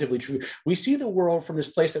relatively true. We see the world from this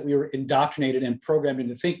place that we were indoctrinated and programmed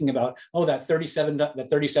into thinking about, oh, that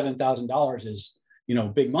 $37,000 is,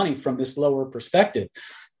 big money from this lower perspective.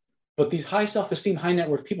 But these high self-esteem, high net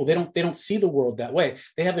worth people, they don't see the world that way.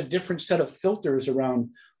 They have a different set of filters around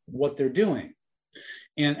what they're doing.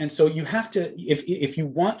 And so you have to, if you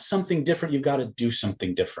want something different, you've got to do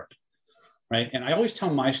something different. Right. And I always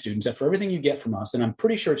tell my students that for everything you get from us, and I'm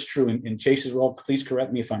pretty sure it's true in Chase's world, please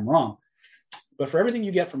correct me if I'm wrong, but for everything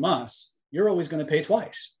you get from us, you're always going to pay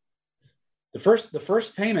twice. The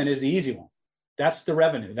first payment is the easy one. That's the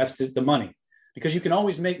revenue. That's the money, because you can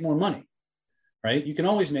always make more money, right? You can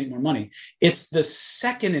always make more money. It's the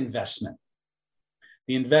second investment,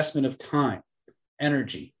 the investment of time,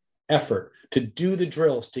 energy, effort to do the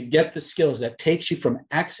drills, to get the skills that takes you from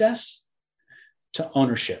access to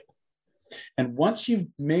ownership. And once you've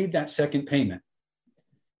made that second payment,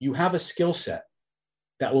 you have a skill set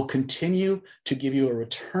that will continue to give you a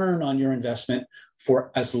return on your investment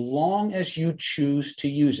for as long as you choose to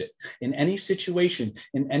use it. In any situation,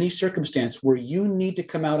 in any circumstance where you need to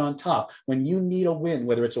come out on top, when you need a win,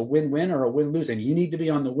 whether it's a win-win or a win-lose, and you need to be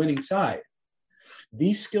on the winning side,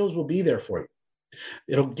 these skills will be there for you.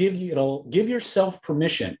 It'll give yourself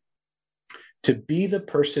permission to be the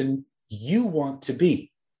person you want to be,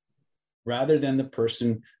 rather than the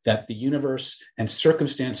person that the universe and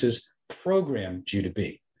circumstances programmed you to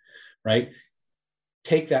be, right?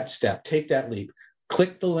 Take that step, take that leap,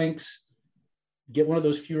 click the links, get one of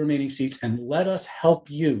those few remaining seats, and let us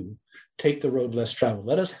help you take the road less traveled.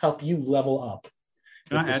 Let us help you level up.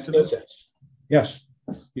 Can I add to this? Yes.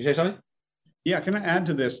 You say something? Yeah, can I add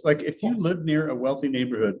to this? Like, if you live near a wealthy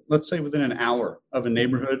neighborhood, let's say within an hour of a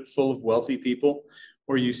neighborhood full of wealthy people,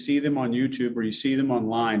 or you see them on YouTube or you see them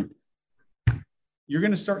online, you're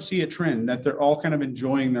going to start to see a trend that they're all kind of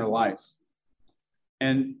enjoying their life.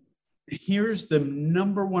 And here's the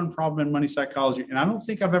number one problem in money psychology. And I don't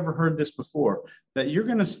think I've ever heard this before, that your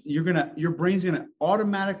brain's going to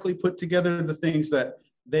automatically put together the things that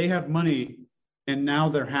they have money and now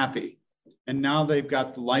they're happy and now they've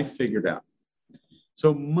got the life figured out.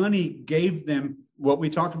 So money gave them what we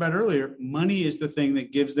talked about earlier. Money is the thing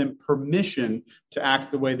that gives them permission to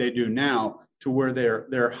act the way they do now, to where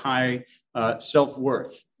they're high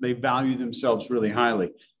self-worth. They value themselves really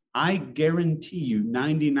highly. I guarantee you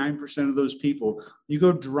 99% of those people, you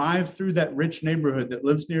go drive through that rich neighborhood that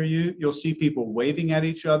lives near you, you'll see people waving at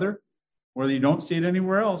each other, where you don't see it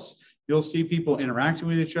anywhere else. You'll see people interacting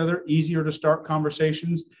with each other, easier to start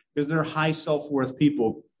conversations because they're high self-worth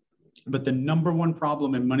people. But the number one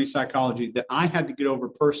problem in money psychology that I had to get over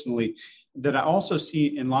personally, that I also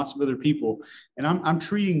see in lots of other people, and I'm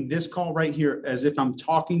treating this call right here as if I'm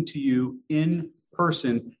talking to you in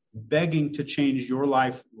person, begging to change your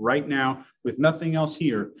life right now with nothing else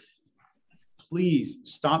here. Please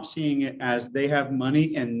stop seeing it as they have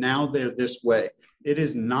money and now they're this way. It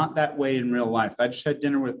is not that way in real life. I just had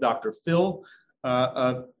dinner with Dr. Phil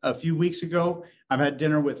a few weeks ago. I've had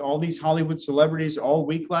dinner with all these Hollywood celebrities all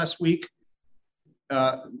week last week.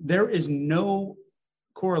 There is no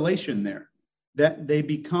correlation there, that they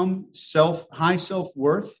become high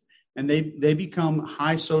self-worth and they become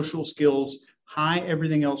high social skills, high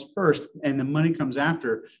everything else first, and the money comes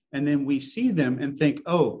after. And then we see them and think,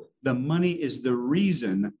 oh, the money is the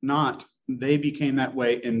reason, not they became that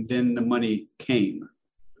way and then the money came.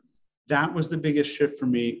 That was the biggest shift for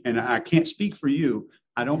me. And I can't speak for you.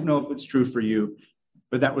 I don't know if it's true for you,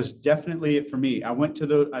 but that was definitely it for me.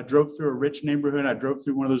 I drove through a rich neighborhood. I drove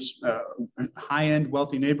through one of those high-end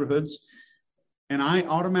wealthy neighborhoods. And I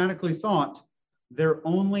automatically thought, they're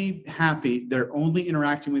only happy, they're only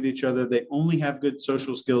interacting with each other, they only have good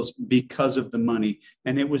social skills because of the money.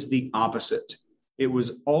 And it was the opposite. It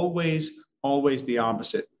was always the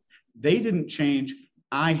opposite. They didn't change.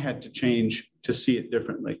 I had to change to see it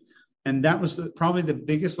differently. And that was probably the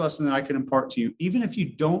biggest lesson that I can impart to you. Even if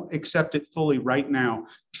you don't accept it fully right now,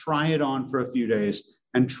 try it on for a few days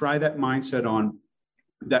and try that mindset on,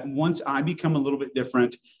 that once I become a little bit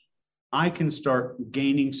different, I can start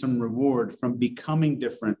gaining some reward from becoming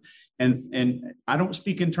different. And I don't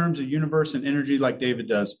speak in terms of universe and energy like David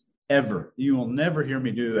does, ever. You will never hear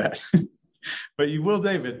me do that. But you will,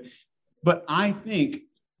 David. But I think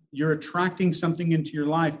you're attracting something into your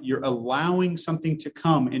life. You're allowing something to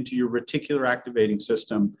come into your reticular activating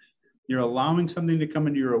system. You're allowing something to come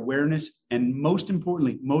into your awareness. And most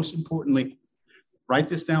importantly, write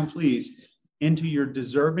this down, please, into your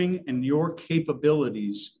deserving and your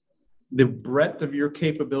capabilities, the breadth of your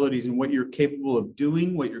capabilities and what you're capable of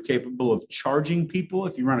doing, what you're capable of charging people.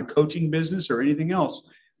 If you run a coaching business or anything else,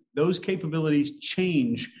 those capabilities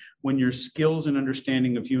change when your skills and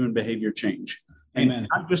understanding of human behavior change. And Amen.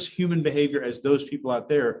 not just human behavior as those people out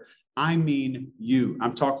there. I mean you.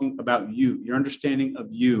 I'm talking about you, your understanding of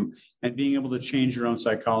you, and being able to change your own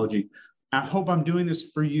psychology. I hope I'm doing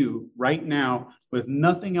this for you right now with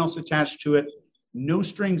nothing else attached to it, no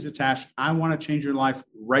strings attached. I want to change your life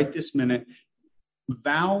right this minute.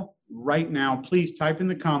 Vow right now, please type in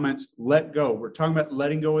the comments, let go. We're talking about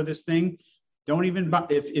letting go of this thing. Don't even buy,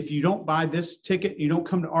 if you don't buy this ticket, you don't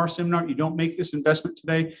come to our seminar, you don't make this investment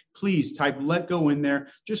today, please type let go in there.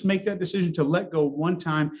 Just make that decision to let go one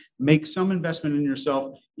time, make some investment in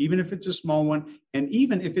yourself, even if it's a small one. And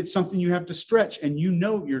even if it's something you have to stretch and you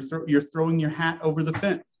know you're throwing your hat over the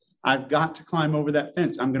fence. I've got to climb over that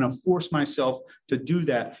fence. I'm going to force myself to do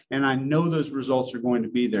that. And I know those results are going to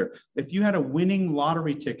be there. If you had a winning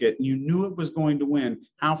lottery ticket and you knew it was going to win,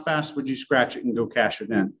 how fast would you scratch it and go cash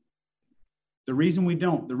it in? The reason we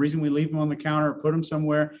don't, the reason we leave them on the counter or put them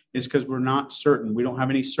somewhere is because we're not certain. We don't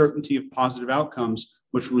have any certainty of positive outcomes,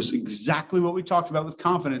 which was exactly what we talked about with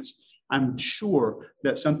confidence. I'm sure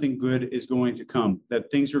that something good is going to come,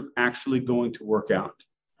 that things are actually going to work out.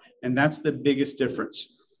 And that's the biggest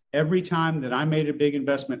difference. Every time that I made a big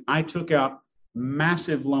investment, I took out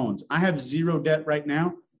massive loans. I have zero debt right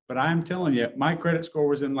now, but I'm telling you, my credit score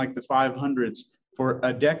was in like the 500s for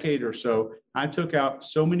a decade or so. I took out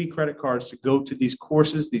so many credit cards to go to these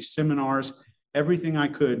courses, these seminars, everything I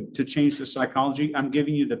could to change the psychology. I'm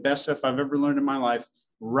giving you the best stuff I've ever learned in my life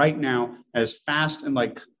right now, as fast and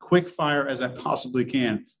like quick fire as I possibly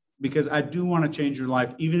can, because I do want to change your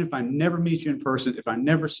life. Even if I never meet you in person, if I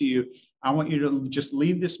never see you, I want you to just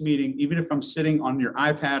leave this meeting, even if I'm sitting on your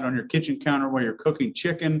iPad, on your kitchen counter while you're cooking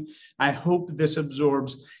chicken. I hope this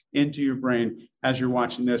absorbs into your brain as you're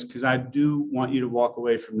watching this, because I do want you to walk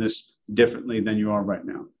away from this differently than you are right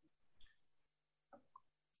now.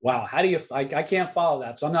 Wow. How do you, I can't follow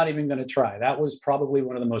that. So I'm not even going to try. That was probably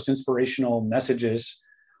one of the most inspirational messages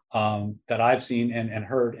that I've seen and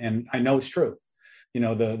heard. And I know it's true. You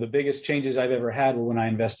know, the biggest changes I've ever had were when I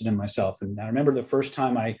invested in myself. And I remember the first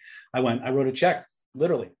time I wrote a check,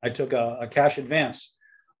 literally. I took a cash advance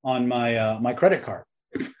on my credit card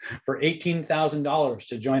for $18,000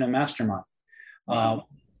 to join a mastermind.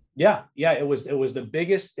 Yeah, it was the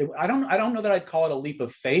biggest. I don't know that I'd call it a leap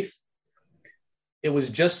of faith. It was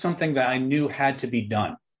just something that I knew had to be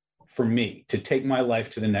done for me to take my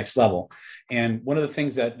life to the next level. And one of the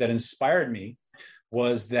things that inspired me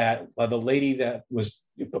was that the lady that was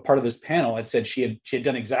a part of this panel had said she had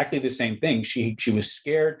done exactly the same thing. She was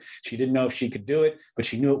scared. She didn't know if she could do it, but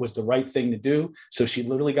she knew it was the right thing to do. So she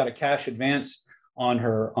literally got a cash advance on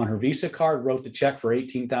her Visa card, wrote the check for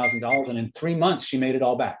 $18,000, and in 3 months she made it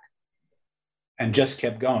all back and just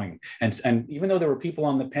kept going. And even though there were people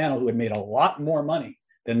on the panel who had made a lot more money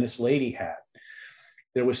than this lady had,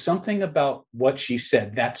 there was something about what she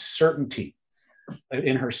said, that certainty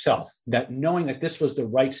in herself, that knowing that this was the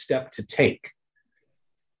right step to take.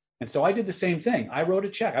 And so I did the same thing. I wrote a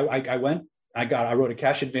check. I wrote a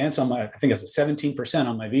cash advance on I think it's a 17%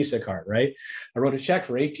 on my Visa card, right? I wrote a check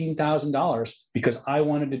for $18,000 because I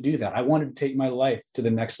wanted to do that. I wanted to take my life to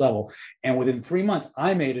the next level. And within 3 months,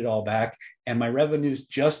 I made it all back, and my revenues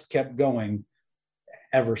just kept going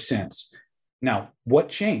ever since. Now, what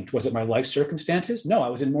changed? Was it my life circumstances? No, I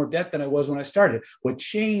was in more debt than I was when I started. What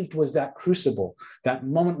changed was that crucible, that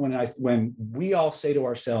moment when we all say to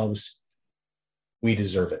ourselves, we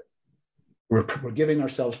deserve it. We're giving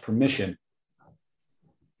ourselves permission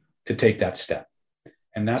to take that step.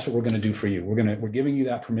 And that's what we're going to do for you. We're giving you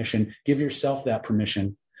that permission. Give yourself that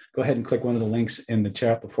permission. Go ahead and click one of the links in the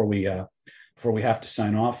chat before we have to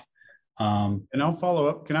sign off. And I'll follow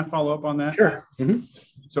up. Can I follow up on that? Sure. Mm-hmm.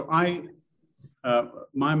 So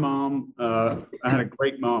my mom, I had a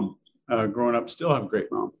great mom growing up, still have a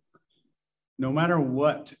great mom. No matter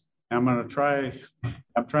what, I was trying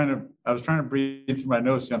to breathe through my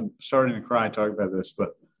nose. I'm starting to cry talking about this,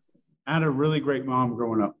 but I had a really great mom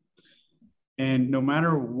growing up. And no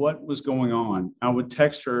matter what was going on, I would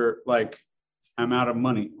text her like, I'm out of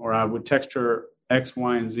money, or I would text her X,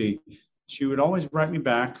 Y, and Z. She would always write me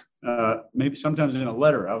back, maybe sometimes in a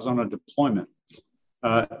letter. I was on a deployment.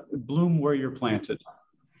 Bloom where you're planted.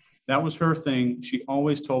 That was her thing. She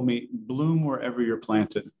always told me, bloom wherever you're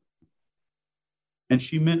planted. And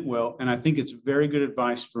she meant well. And I think it's very good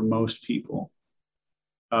advice for most people.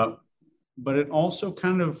 But it also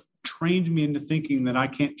kind of trained me into thinking that I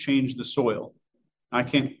can't change the soil.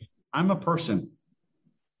 I'm a person.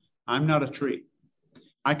 I'm not a tree.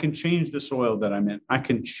 I can change the soil that I'm in. I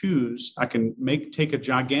can choose. I can take a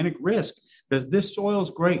gigantic risk, because this soil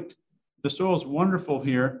is great. The soil is wonderful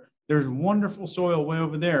here. There's wonderful soil way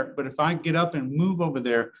over there, but if I get up and move over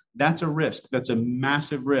there, that's a risk. That's a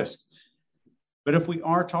massive risk. But if we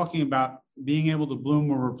are talking about being able to bloom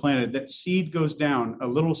where we're planted, that seed goes down, a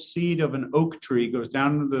little seed of an oak tree goes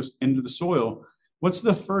down into the soil. What's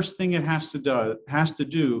the first thing it has to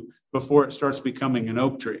do before it starts becoming an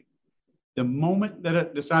oak tree? The moment that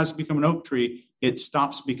it decides to become an oak tree, it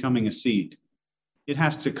stops becoming a seed. It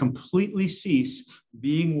has to completely cease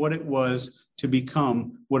being what it was to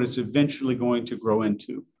become what it's eventually going to grow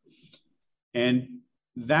into. And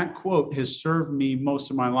that quote has served me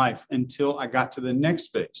most of my life until I got to the next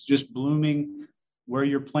phase. Just blooming where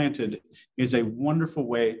you're planted is a wonderful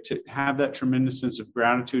way to have that tremendous sense of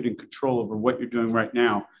gratitude and control over what you're doing right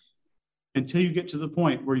now until you get to the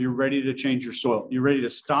point where you're ready to change your soil. You're ready to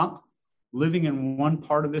stop living in one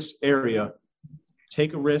part of this area,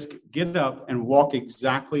 take a risk, get up and walk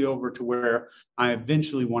exactly over to where I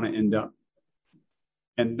eventually want to end up.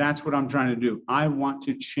 And that's what I'm trying to do. I want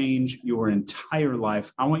to change your entire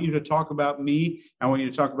life. I want you to talk about me. I want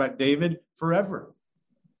you to talk about David forever.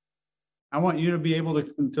 I want you to be able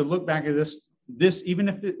to look back at this,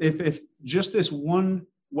 even if just this one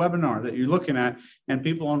webinar that you're looking at and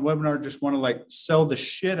people on webinar just want to like sell the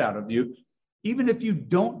shit out of you. Even if you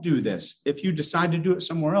don't do this, if you decide to do it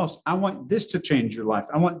somewhere else, I want this to change your life.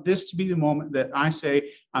 I want this to be the moment that I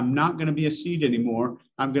say, I'm not going to be a seed anymore.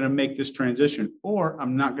 I'm going to make this transition, or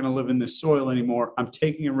I'm not going to live in this soil anymore. I'm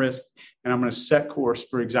taking a risk and I'm going to set course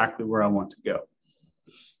for exactly where I want to go.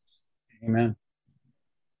 Amen.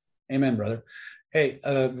 Amen, brother. Hey,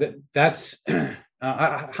 that's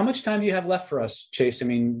how much time do you have left for us, Chase? I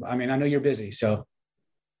mean, I know you're busy, so.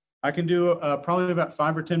 I can do probably about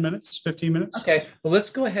 5 or 10 minutes, 15 minutes. Okay. Well,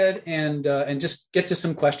 let's go ahead and just get to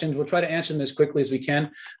some questions. We'll try to answer them as quickly as we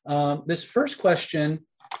can. This first question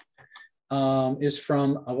is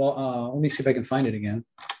from, let me see if I can find it again.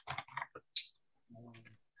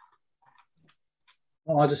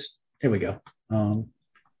 Here we go.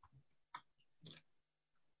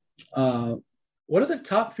 What are the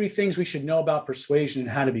top 3 things we should know about persuasion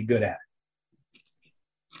and how to be good at it?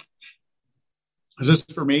 Is this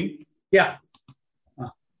for me? Yeah.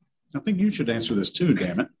 I think you should answer this too,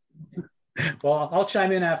 damn it. Well, I'll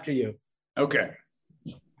chime in after you. Okay.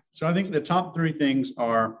 So I think the top 3 things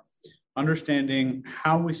are understanding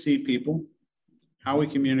how we see people, how we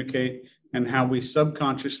communicate, and how we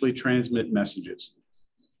subconsciously transmit messages.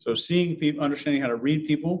 So seeing people, understanding how to read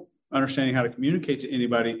people, understanding how to communicate to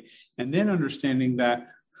anybody, and then understanding that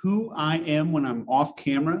who I am when I'm off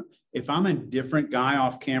camera. If I'm a different guy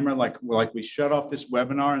off camera, like we shut off this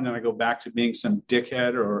webinar and then I go back to being some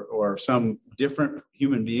dickhead or some different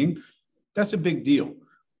human being, that's a big deal.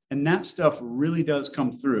 And that stuff really does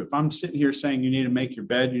come through. If I'm sitting here saying you need to make your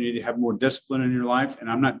bed, you need to have more discipline in your life, and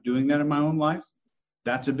I'm not doing that in my own life,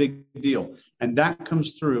 that's a big deal. And that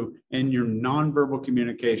comes through in your nonverbal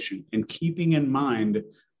communication and keeping in mind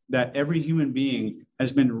that every human being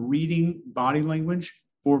has been reading body language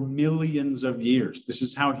for millions of years. This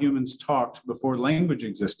is how humans talked before language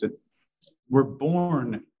existed. We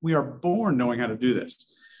are born knowing how to do this.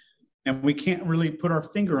 And we can't really put our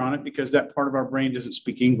finger on it because that part of our brain doesn't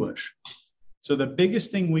speak English. So the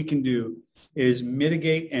biggest thing we can do is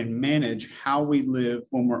mitigate and manage how we live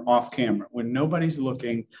when we're off camera. When nobody's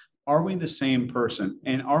looking, are we the same person?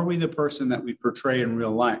 And are we the person that we portray in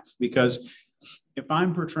real life? Because if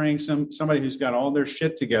I'm portraying somebody who's got all their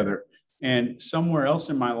shit together, and somewhere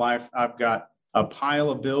else in my life, I've got a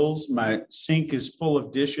pile of bills. My sink is full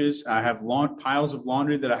of dishes. I have piles of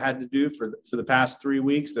laundry that I had to do for the past 3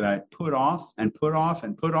 weeks that I put off and put off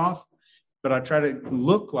and put off. But I try to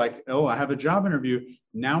look like, oh, I have a job interview.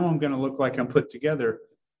 Now I'm going to look like I'm put together.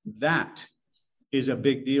 That is a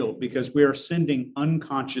big deal because we are sending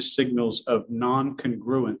unconscious signals of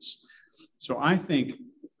non-congruence. So I think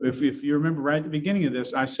if you remember right at the beginning of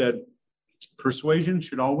this, I said, persuasion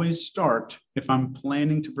should always start, if I'm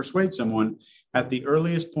planning to persuade someone, at the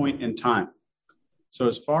earliest point in time. So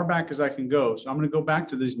as far back as I can go. So I'm going to go back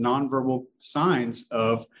to these nonverbal signs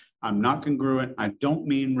of I'm not congruent. I don't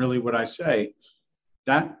mean really what I say.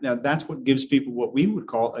 That's what gives people what we would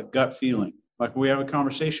call a gut feeling. Like we have a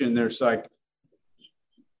conversation, there's like,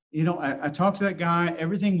 I talked to that guy,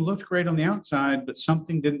 everything looked great on the outside, but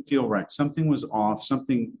something didn't feel right. Something was off.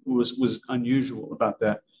 Something was unusual about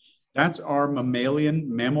that. That's our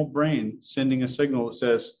mammal brain sending a signal that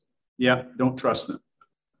says, yeah, don't trust them.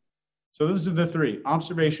 So those are the 3: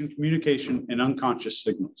 observation, communication, and unconscious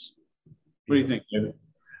signals. What do you think, David?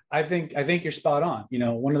 I think you're spot on.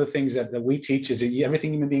 One of the things that we teach is that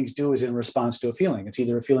everything human beings do is in response to a feeling. It's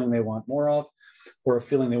either a feeling they want more of or a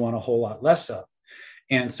feeling they want a whole lot less of.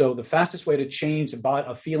 And so the fastest way to change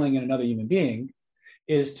a feeling in another human being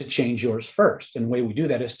is to change yours first. And the way we do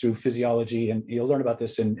that is through physiology. And you'll learn about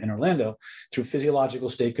this in Orlando, through physiological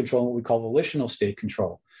state control, what we call volitional state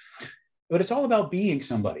control. But it's all about being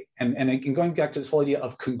somebody. And going back to this whole idea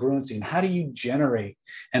of congruency, and how do you generate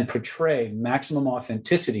and portray maximum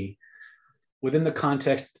authenticity within the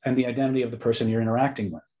context and the identity of the person you're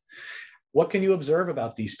interacting with? What can you observe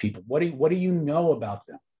about these people? What do you know about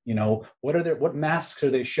them? You know, what masks are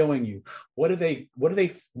they showing you? What do they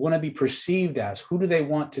want to be perceived as? Who do they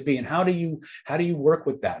want to be? And how do you work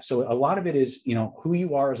with that? So a lot of it is, you know, who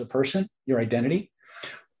you are as a person, your identity,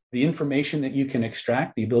 the information that you can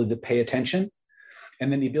extract, the ability to pay attention,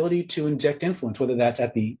 and then the ability to inject influence, whether that's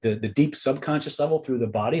at the deep subconscious level through the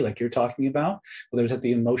body, like you're talking about, whether it's at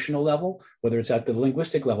the emotional level, whether it's at the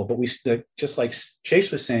linguistic level. But just like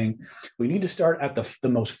Chase was saying, we need to start at the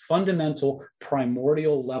most fundamental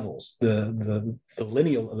primordial levels, the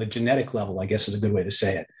lineal, the genetic level, I guess is a good way to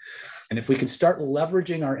say it. And if we can start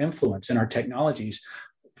leveraging our influence and our technologies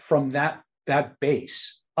from that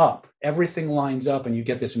base up, everything lines up and you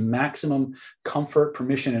get this maximum comfort,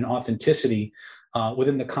 permission, and authenticity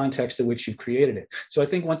within the context in which you've created it. So I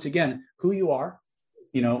think, once again, who you are,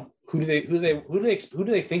 you know, who do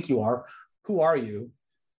they think you are? Who are you?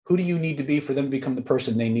 Who do you need to be for them to become the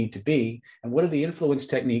person they need to be? And what are the influence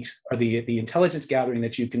techniques or the intelligence gathering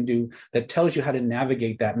that you can do that tells you how to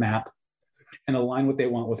navigate that map and align what they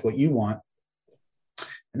want with what you want?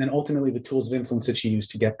 And then ultimately the tools of influence that you use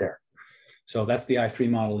to get there. So that's the I3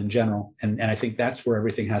 model in general. And I think that's where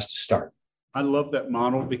everything has to start. I love that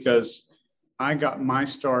model because I got my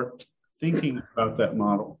start thinking about that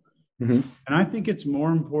model. Mm-hmm. And I think it's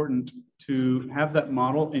more important to have that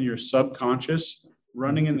model in your subconscious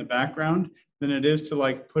running in the background than it is to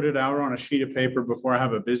like put it out on a sheet of paper before I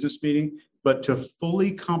have a business meeting, but to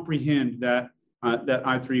fully comprehend that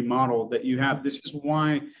I3 model that you have. This is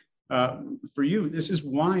why, for you, this is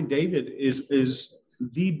why David is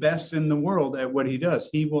the best in the world at what he does.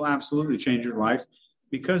 He will absolutely change your life,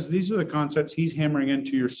 because these are the concepts he's hammering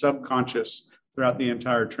into your subconscious throughout the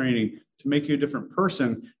entire training to make you a different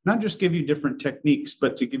person, not just give you different techniques,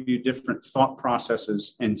 but to give you different thought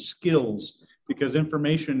processes and skills, because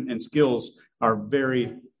information and skills are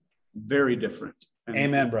very, very different. And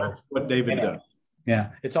amen, bro. That's what David does.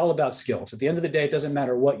 Yeah. It's all about skills. At the end of the day, it doesn't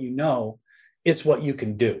matter what you know, it's what you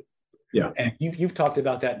can do. Yeah. And you've talked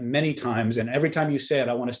about that many times. And every time you say it,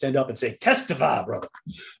 I want to stand up and say, testify, brother,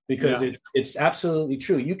 because it's absolutely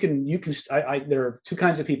true. There are two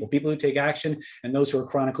kinds of people who take action and those who are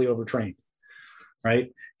chronically overtrained.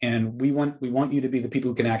 Right. And we want you to be the people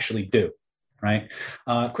who can actually do. Right.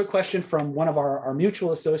 Quick question from one of our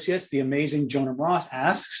mutual associates, the amazing Jonah Ross,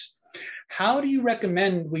 asks, how do you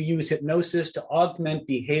recommend we use hypnosis to augment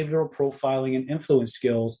behavioral profiling and influence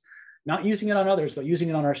skills? Not using it on others, but using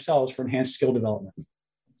it on ourselves for enhanced skill development.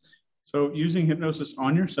 So using hypnosis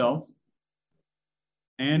on yourself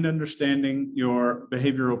and understanding your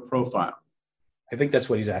behavioral profile. I think that's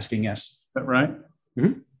what he's asking, yes. Is that right?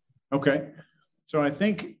 Mm-hmm. Okay. So I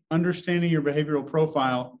think understanding your behavioral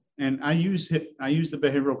profile, and I use the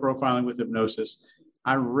behavioral profiling with hypnosis.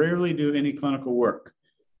 I rarely do any clinical work.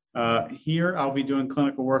 Here, I'll be doing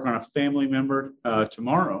clinical work on a family member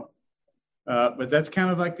tomorrow. But that's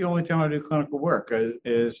kind of like the only time I do clinical work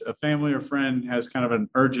is a family or friend has kind of an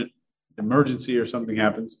urgent emergency or something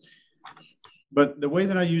happens. But the way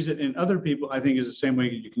that I use it in other people, I think, is the same way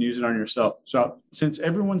you can use it on yourself. So since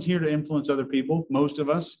everyone's here to influence other people, most of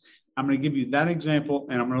us, I'm going to give you that example,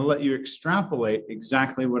 and I'm going to let you extrapolate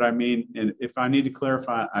exactly what I mean. And if I need to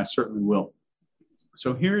clarify, I certainly will.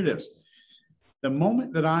 So here it is. The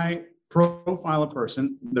moment that I profile a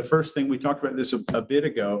person, the first thing, we talked about this a bit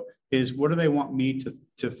ago, is what do they want me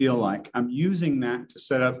to feel like? I'm using that to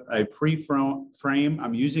set up a pre-frame.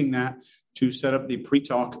 I'm using that to set up the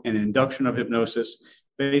pre-talk and induction of hypnosis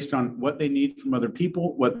based on what they need from other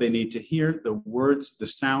people, what they need to hear, the words, the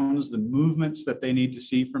sounds, the movements that they need to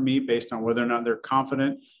see from me based on whether or not they're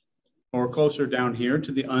confident, or closer down here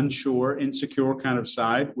to the unsure, insecure kind of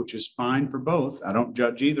side, which is fine for both. I don't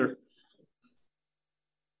judge either.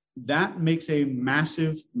 That makes a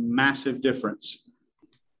massive, massive difference.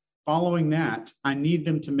 Following that, I need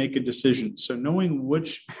them to make a decision. So knowing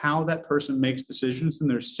how that person makes decisions, and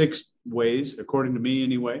there's 6 ways, according to me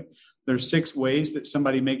anyway, there's 6 ways that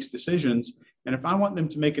somebody makes decisions. And if I want them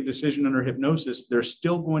to make a decision under hypnosis, they're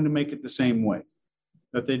still going to make it the same way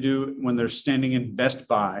that they do when they're standing in Best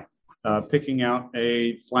Buy, picking out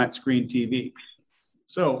a flat screen TV.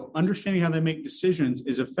 So understanding how they make decisions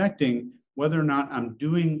is affecting whether or not I'm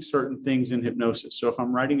doing certain things in hypnosis. So if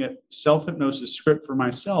I'm writing a self-hypnosis script for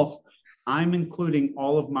myself, I'm including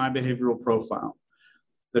all of my behavioral profile.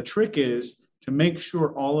 The trick is to make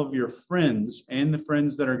sure all of your friends and the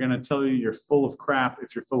friends that are going to tell you you're full of crap,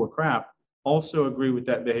 if you're full of crap, also agree with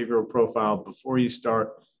that behavioral profile before you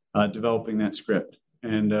start developing that script.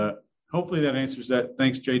 And hopefully that answers that.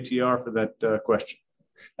 Thanks, JTR, for that question.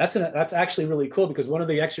 That's actually really cool, because one of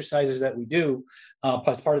the exercises that we do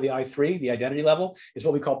as part of the I3, the identity level, is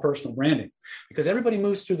what we call personal branding. Because everybody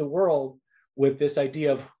moves through the world with this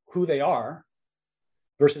idea of who they are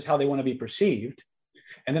versus how they want to be perceived.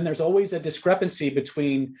 And then there's always a discrepancy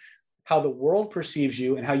between how the world perceives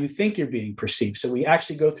you and how you think you're being perceived. So we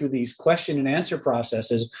actually go through these question and answer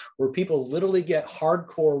processes where people literally get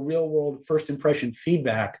hardcore real world first impression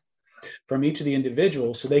feedback from each of the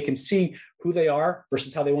individuals, so they can see who they are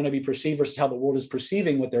versus how they want to be perceived versus how the world is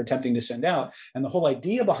perceiving what they're attempting to send out. And the whole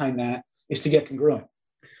idea behind that is to get congruent,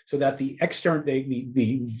 so that the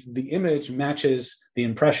image matches the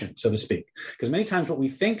impression, so to speak. Because many times what we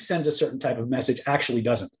think sends a certain type of message actually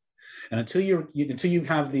doesn't. And until you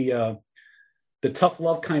have the tough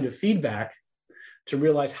love kind of feedback to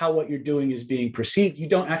realize how what you're doing is being perceived, you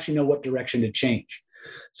don't actually know what direction to change.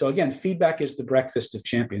 So again, feedback is the breakfast of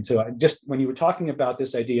champions. So when you were talking about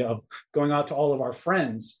this idea of going out to all of our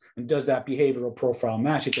friends and does that behavioral profile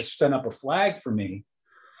match, it just sent up a flag for me,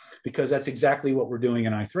 because that's exactly what we're doing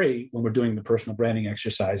in I3 when we're doing the personal branding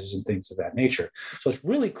exercises and things of that nature. So it's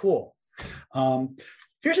really cool.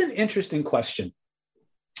 Here's an interesting question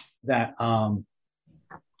that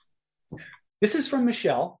this is from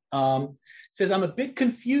Michelle. Says, I'm a bit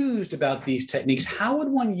confused about these techniques. How would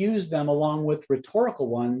one use them along with rhetorical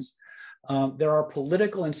ones? There are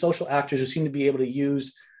political and social actors who seem to be able to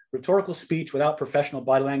use rhetorical speech without professional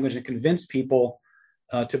body language and convince people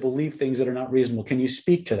to believe things that are not reasonable. Can you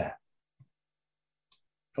speak to that?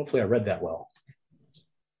 Hopefully I read that well.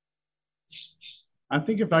 I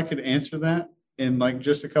think if I could answer that in like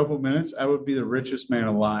just a couple of minutes, I would be the richest man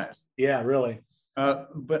alive. Yeah, really.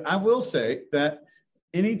 But I will say that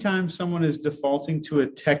anytime someone is defaulting to a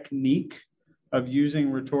technique of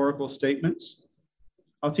using rhetorical statements,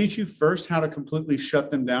 I'll teach you first how to completely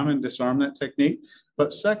shut them down and disarm that technique.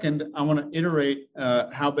 But second, I want to iterate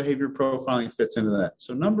how behavior profiling fits into that.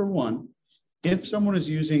 So number one, if someone is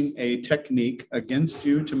using a technique against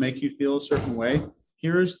you to make you feel a certain way,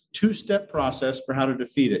 here's a two-step process for how to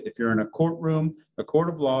defeat it. If you're in a courtroom, a court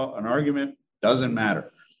of law, an argument, doesn't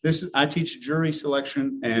matter. I teach jury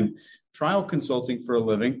selection and trial consulting for a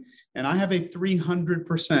living, and I have a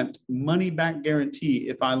 300% money back guarantee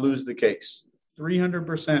if I lose the case.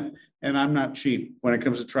 300%, and I'm not cheap when it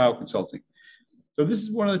comes to trial consulting. So this is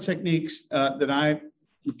one of the techniques that I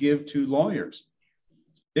give to lawyers.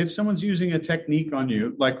 If someone's using a technique on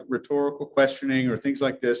you, like rhetorical questioning or things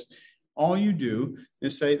like this, all you do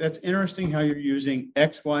is say, that's interesting how you're using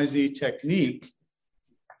XYZ technique.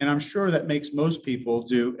 And I'm sure that makes most people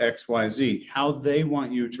do XYZ, how they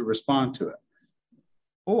want you to respond to it.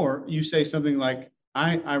 Or you say something like,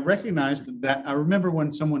 I recognize that I remember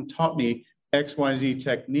when someone taught me XYZ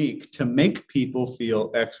technique to make people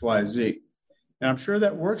feel XYZ. And I'm sure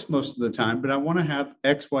that works most of the time, but I want to have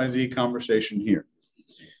XYZ conversation here.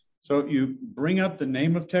 So you bring up the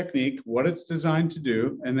name of technique, what it's designed to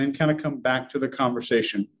do, and then kind of come back to the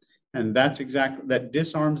conversation. And that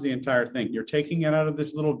disarms the entire thing. You're taking it out of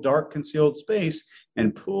this little dark concealed space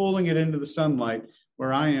and pulling it into the sunlight,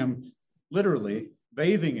 where I am literally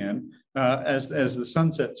bathing in as the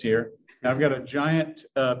sun sets here. I've got a giant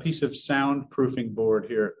piece of soundproofing board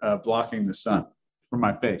here blocking the sun from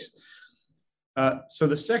my face. So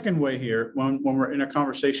the second way here, when we're in a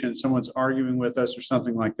conversation and someone's arguing with us or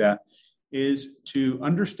something like that, is to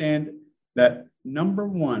understand that, number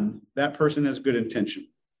one, that person has good intention.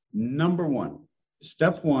 Number one,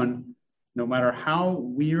 step one, no matter how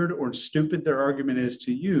weird or stupid their argument is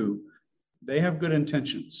to you, they have good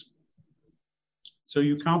intentions. So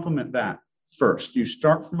you compliment that first. You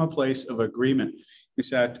start from a place of agreement. You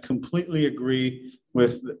say, I completely agree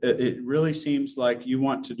with, it really seems like you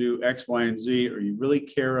want to do X, Y, and Z, or you really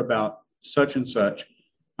care about such and such.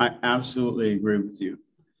 I absolutely agree with you.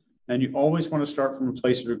 And you always want to start from a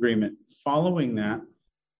place of agreement. Following that,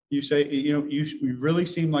 you say, you really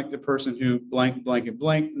seem like the person who blank, blank, and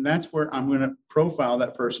blank. And that's where I'm going to profile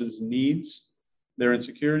that person's needs, their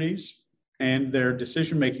insecurities, and their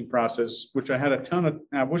decision-making process, which I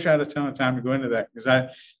wish I had a ton of time to go into that, because I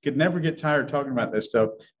could never get tired talking about this stuff.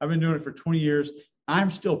 I've been doing it for 20 years.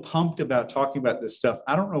 I'm still pumped about talking about this stuff.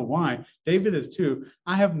 I don't know why. David is too.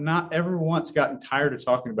 I have not ever once gotten tired of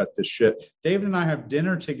talking about this shit. David and I have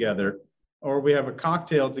dinner together, or we have a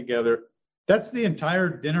cocktail together. That's the entire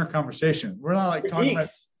dinner conversation. We're not like talking about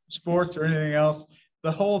sports or anything else.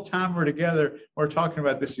 the whole time we're together, we're talking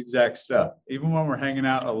about this exact stuff, even when we're hanging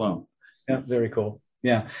out alone. Yeah, very cool.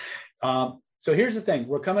 Yeah. So here's the thing.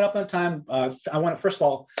 We're coming up on time. I want to, first of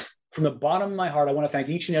all, from the bottom of my heart, I want to thank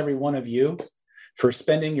each and every one of you for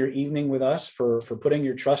spending your evening with us, for putting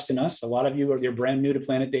your trust in us. A lot of you you're brand new to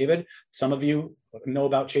Planet David. Some of you know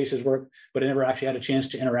about Chase's work, but I never actually had a chance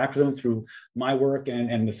to interact with him through my work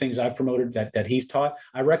and the things I've promoted that he's taught.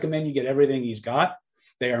 I recommend you get everything he's got.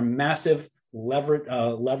 They are massive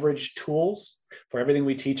leverage tools for everything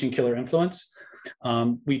we teach in Killer Influence.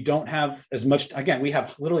 We don't have as much, again, we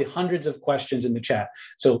have literally hundreds of questions in the chat.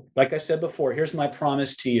 So like I said before, here's my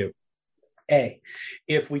promise to you. A,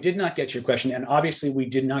 if we did not get your question, and obviously we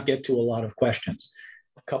did not get to a lot of questions,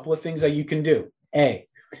 a couple of things that you can do. A,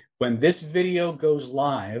 when this video goes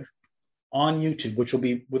live on YouTube, which will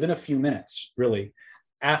be within a few minutes, really,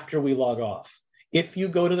 after we log off, if you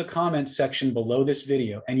go to the comments section below this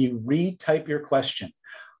video and you retype your question,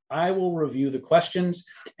 I will review the questions,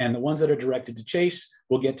 and the ones that are directed to Chase,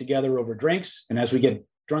 we'll get together over drinks. And as we get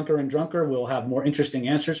drunker and drunker, we'll have more interesting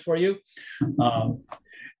answers for you.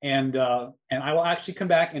 And I will actually come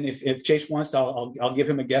back, and if Chase wants, I'll give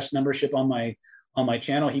him a guest membership on my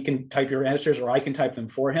channel. He can type your answers, or I can type them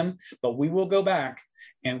for him. But we will go back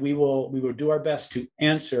and we will do our best to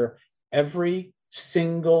answer every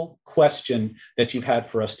single question that you've had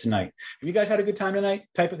for us tonight. Have you guys had a good time tonight?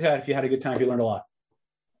 Type in the chat if you had a good time, if you learned a lot.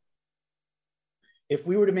 If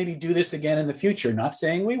we were to maybe do this again in the future, not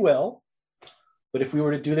saying we will, but if we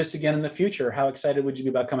were to do this again in the future, how excited would you be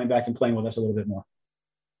about coming back and playing with us a little bit more?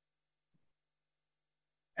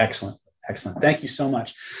 Excellent. Excellent. Thank you so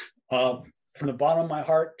much. From the bottom of my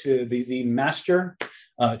heart to the master,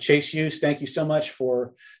 Chase Hughes, thank you so much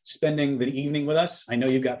for spending the evening with us. I know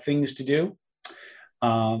you've got things to do,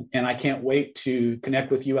 and I can't wait to connect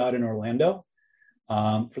with you out in Orlando.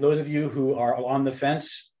 For those of you who are on the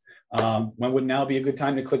fence, when would now be a good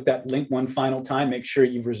time to click that link one final time? Make sure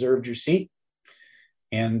you've reserved your seat.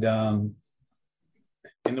 And in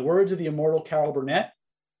the words of the immortal Carol Burnett,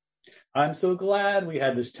 I'm so glad we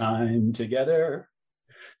had this time together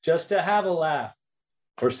just to have a laugh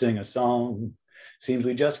or sing a song. Seems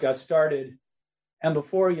we just got started, and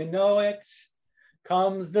before you know it,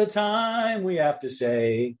 comes the time we have to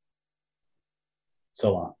say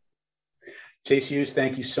so long. Chase Hughes,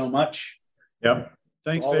 thank you so much. Yep.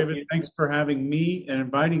 Thanks, David. Thanks for having me and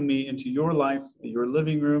inviting me into your life, your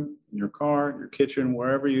living room, your car, your kitchen,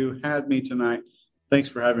 wherever you had me tonight. Thanks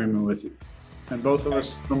for having me with you. And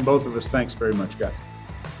from both of us, thanks very much, guys.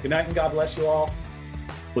 Good night and God bless you all.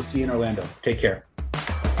 We'll see you in Orlando. Take care.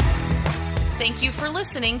 Thank you for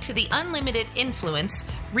listening to the Unlimited Influence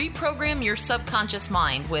Reprogram Your Subconscious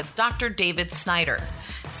Mind with Dr. David Snyder.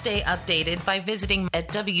 Stay updated by visiting at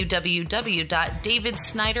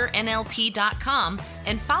www.davidsnydernlp.com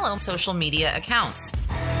and follow social media accounts.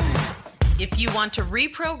 If you want to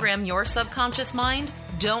reprogram your subconscious mind,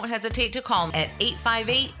 don't hesitate to call at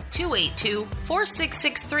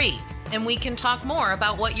 858-282-4663, and we can talk more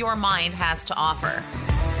about what your mind has to offer.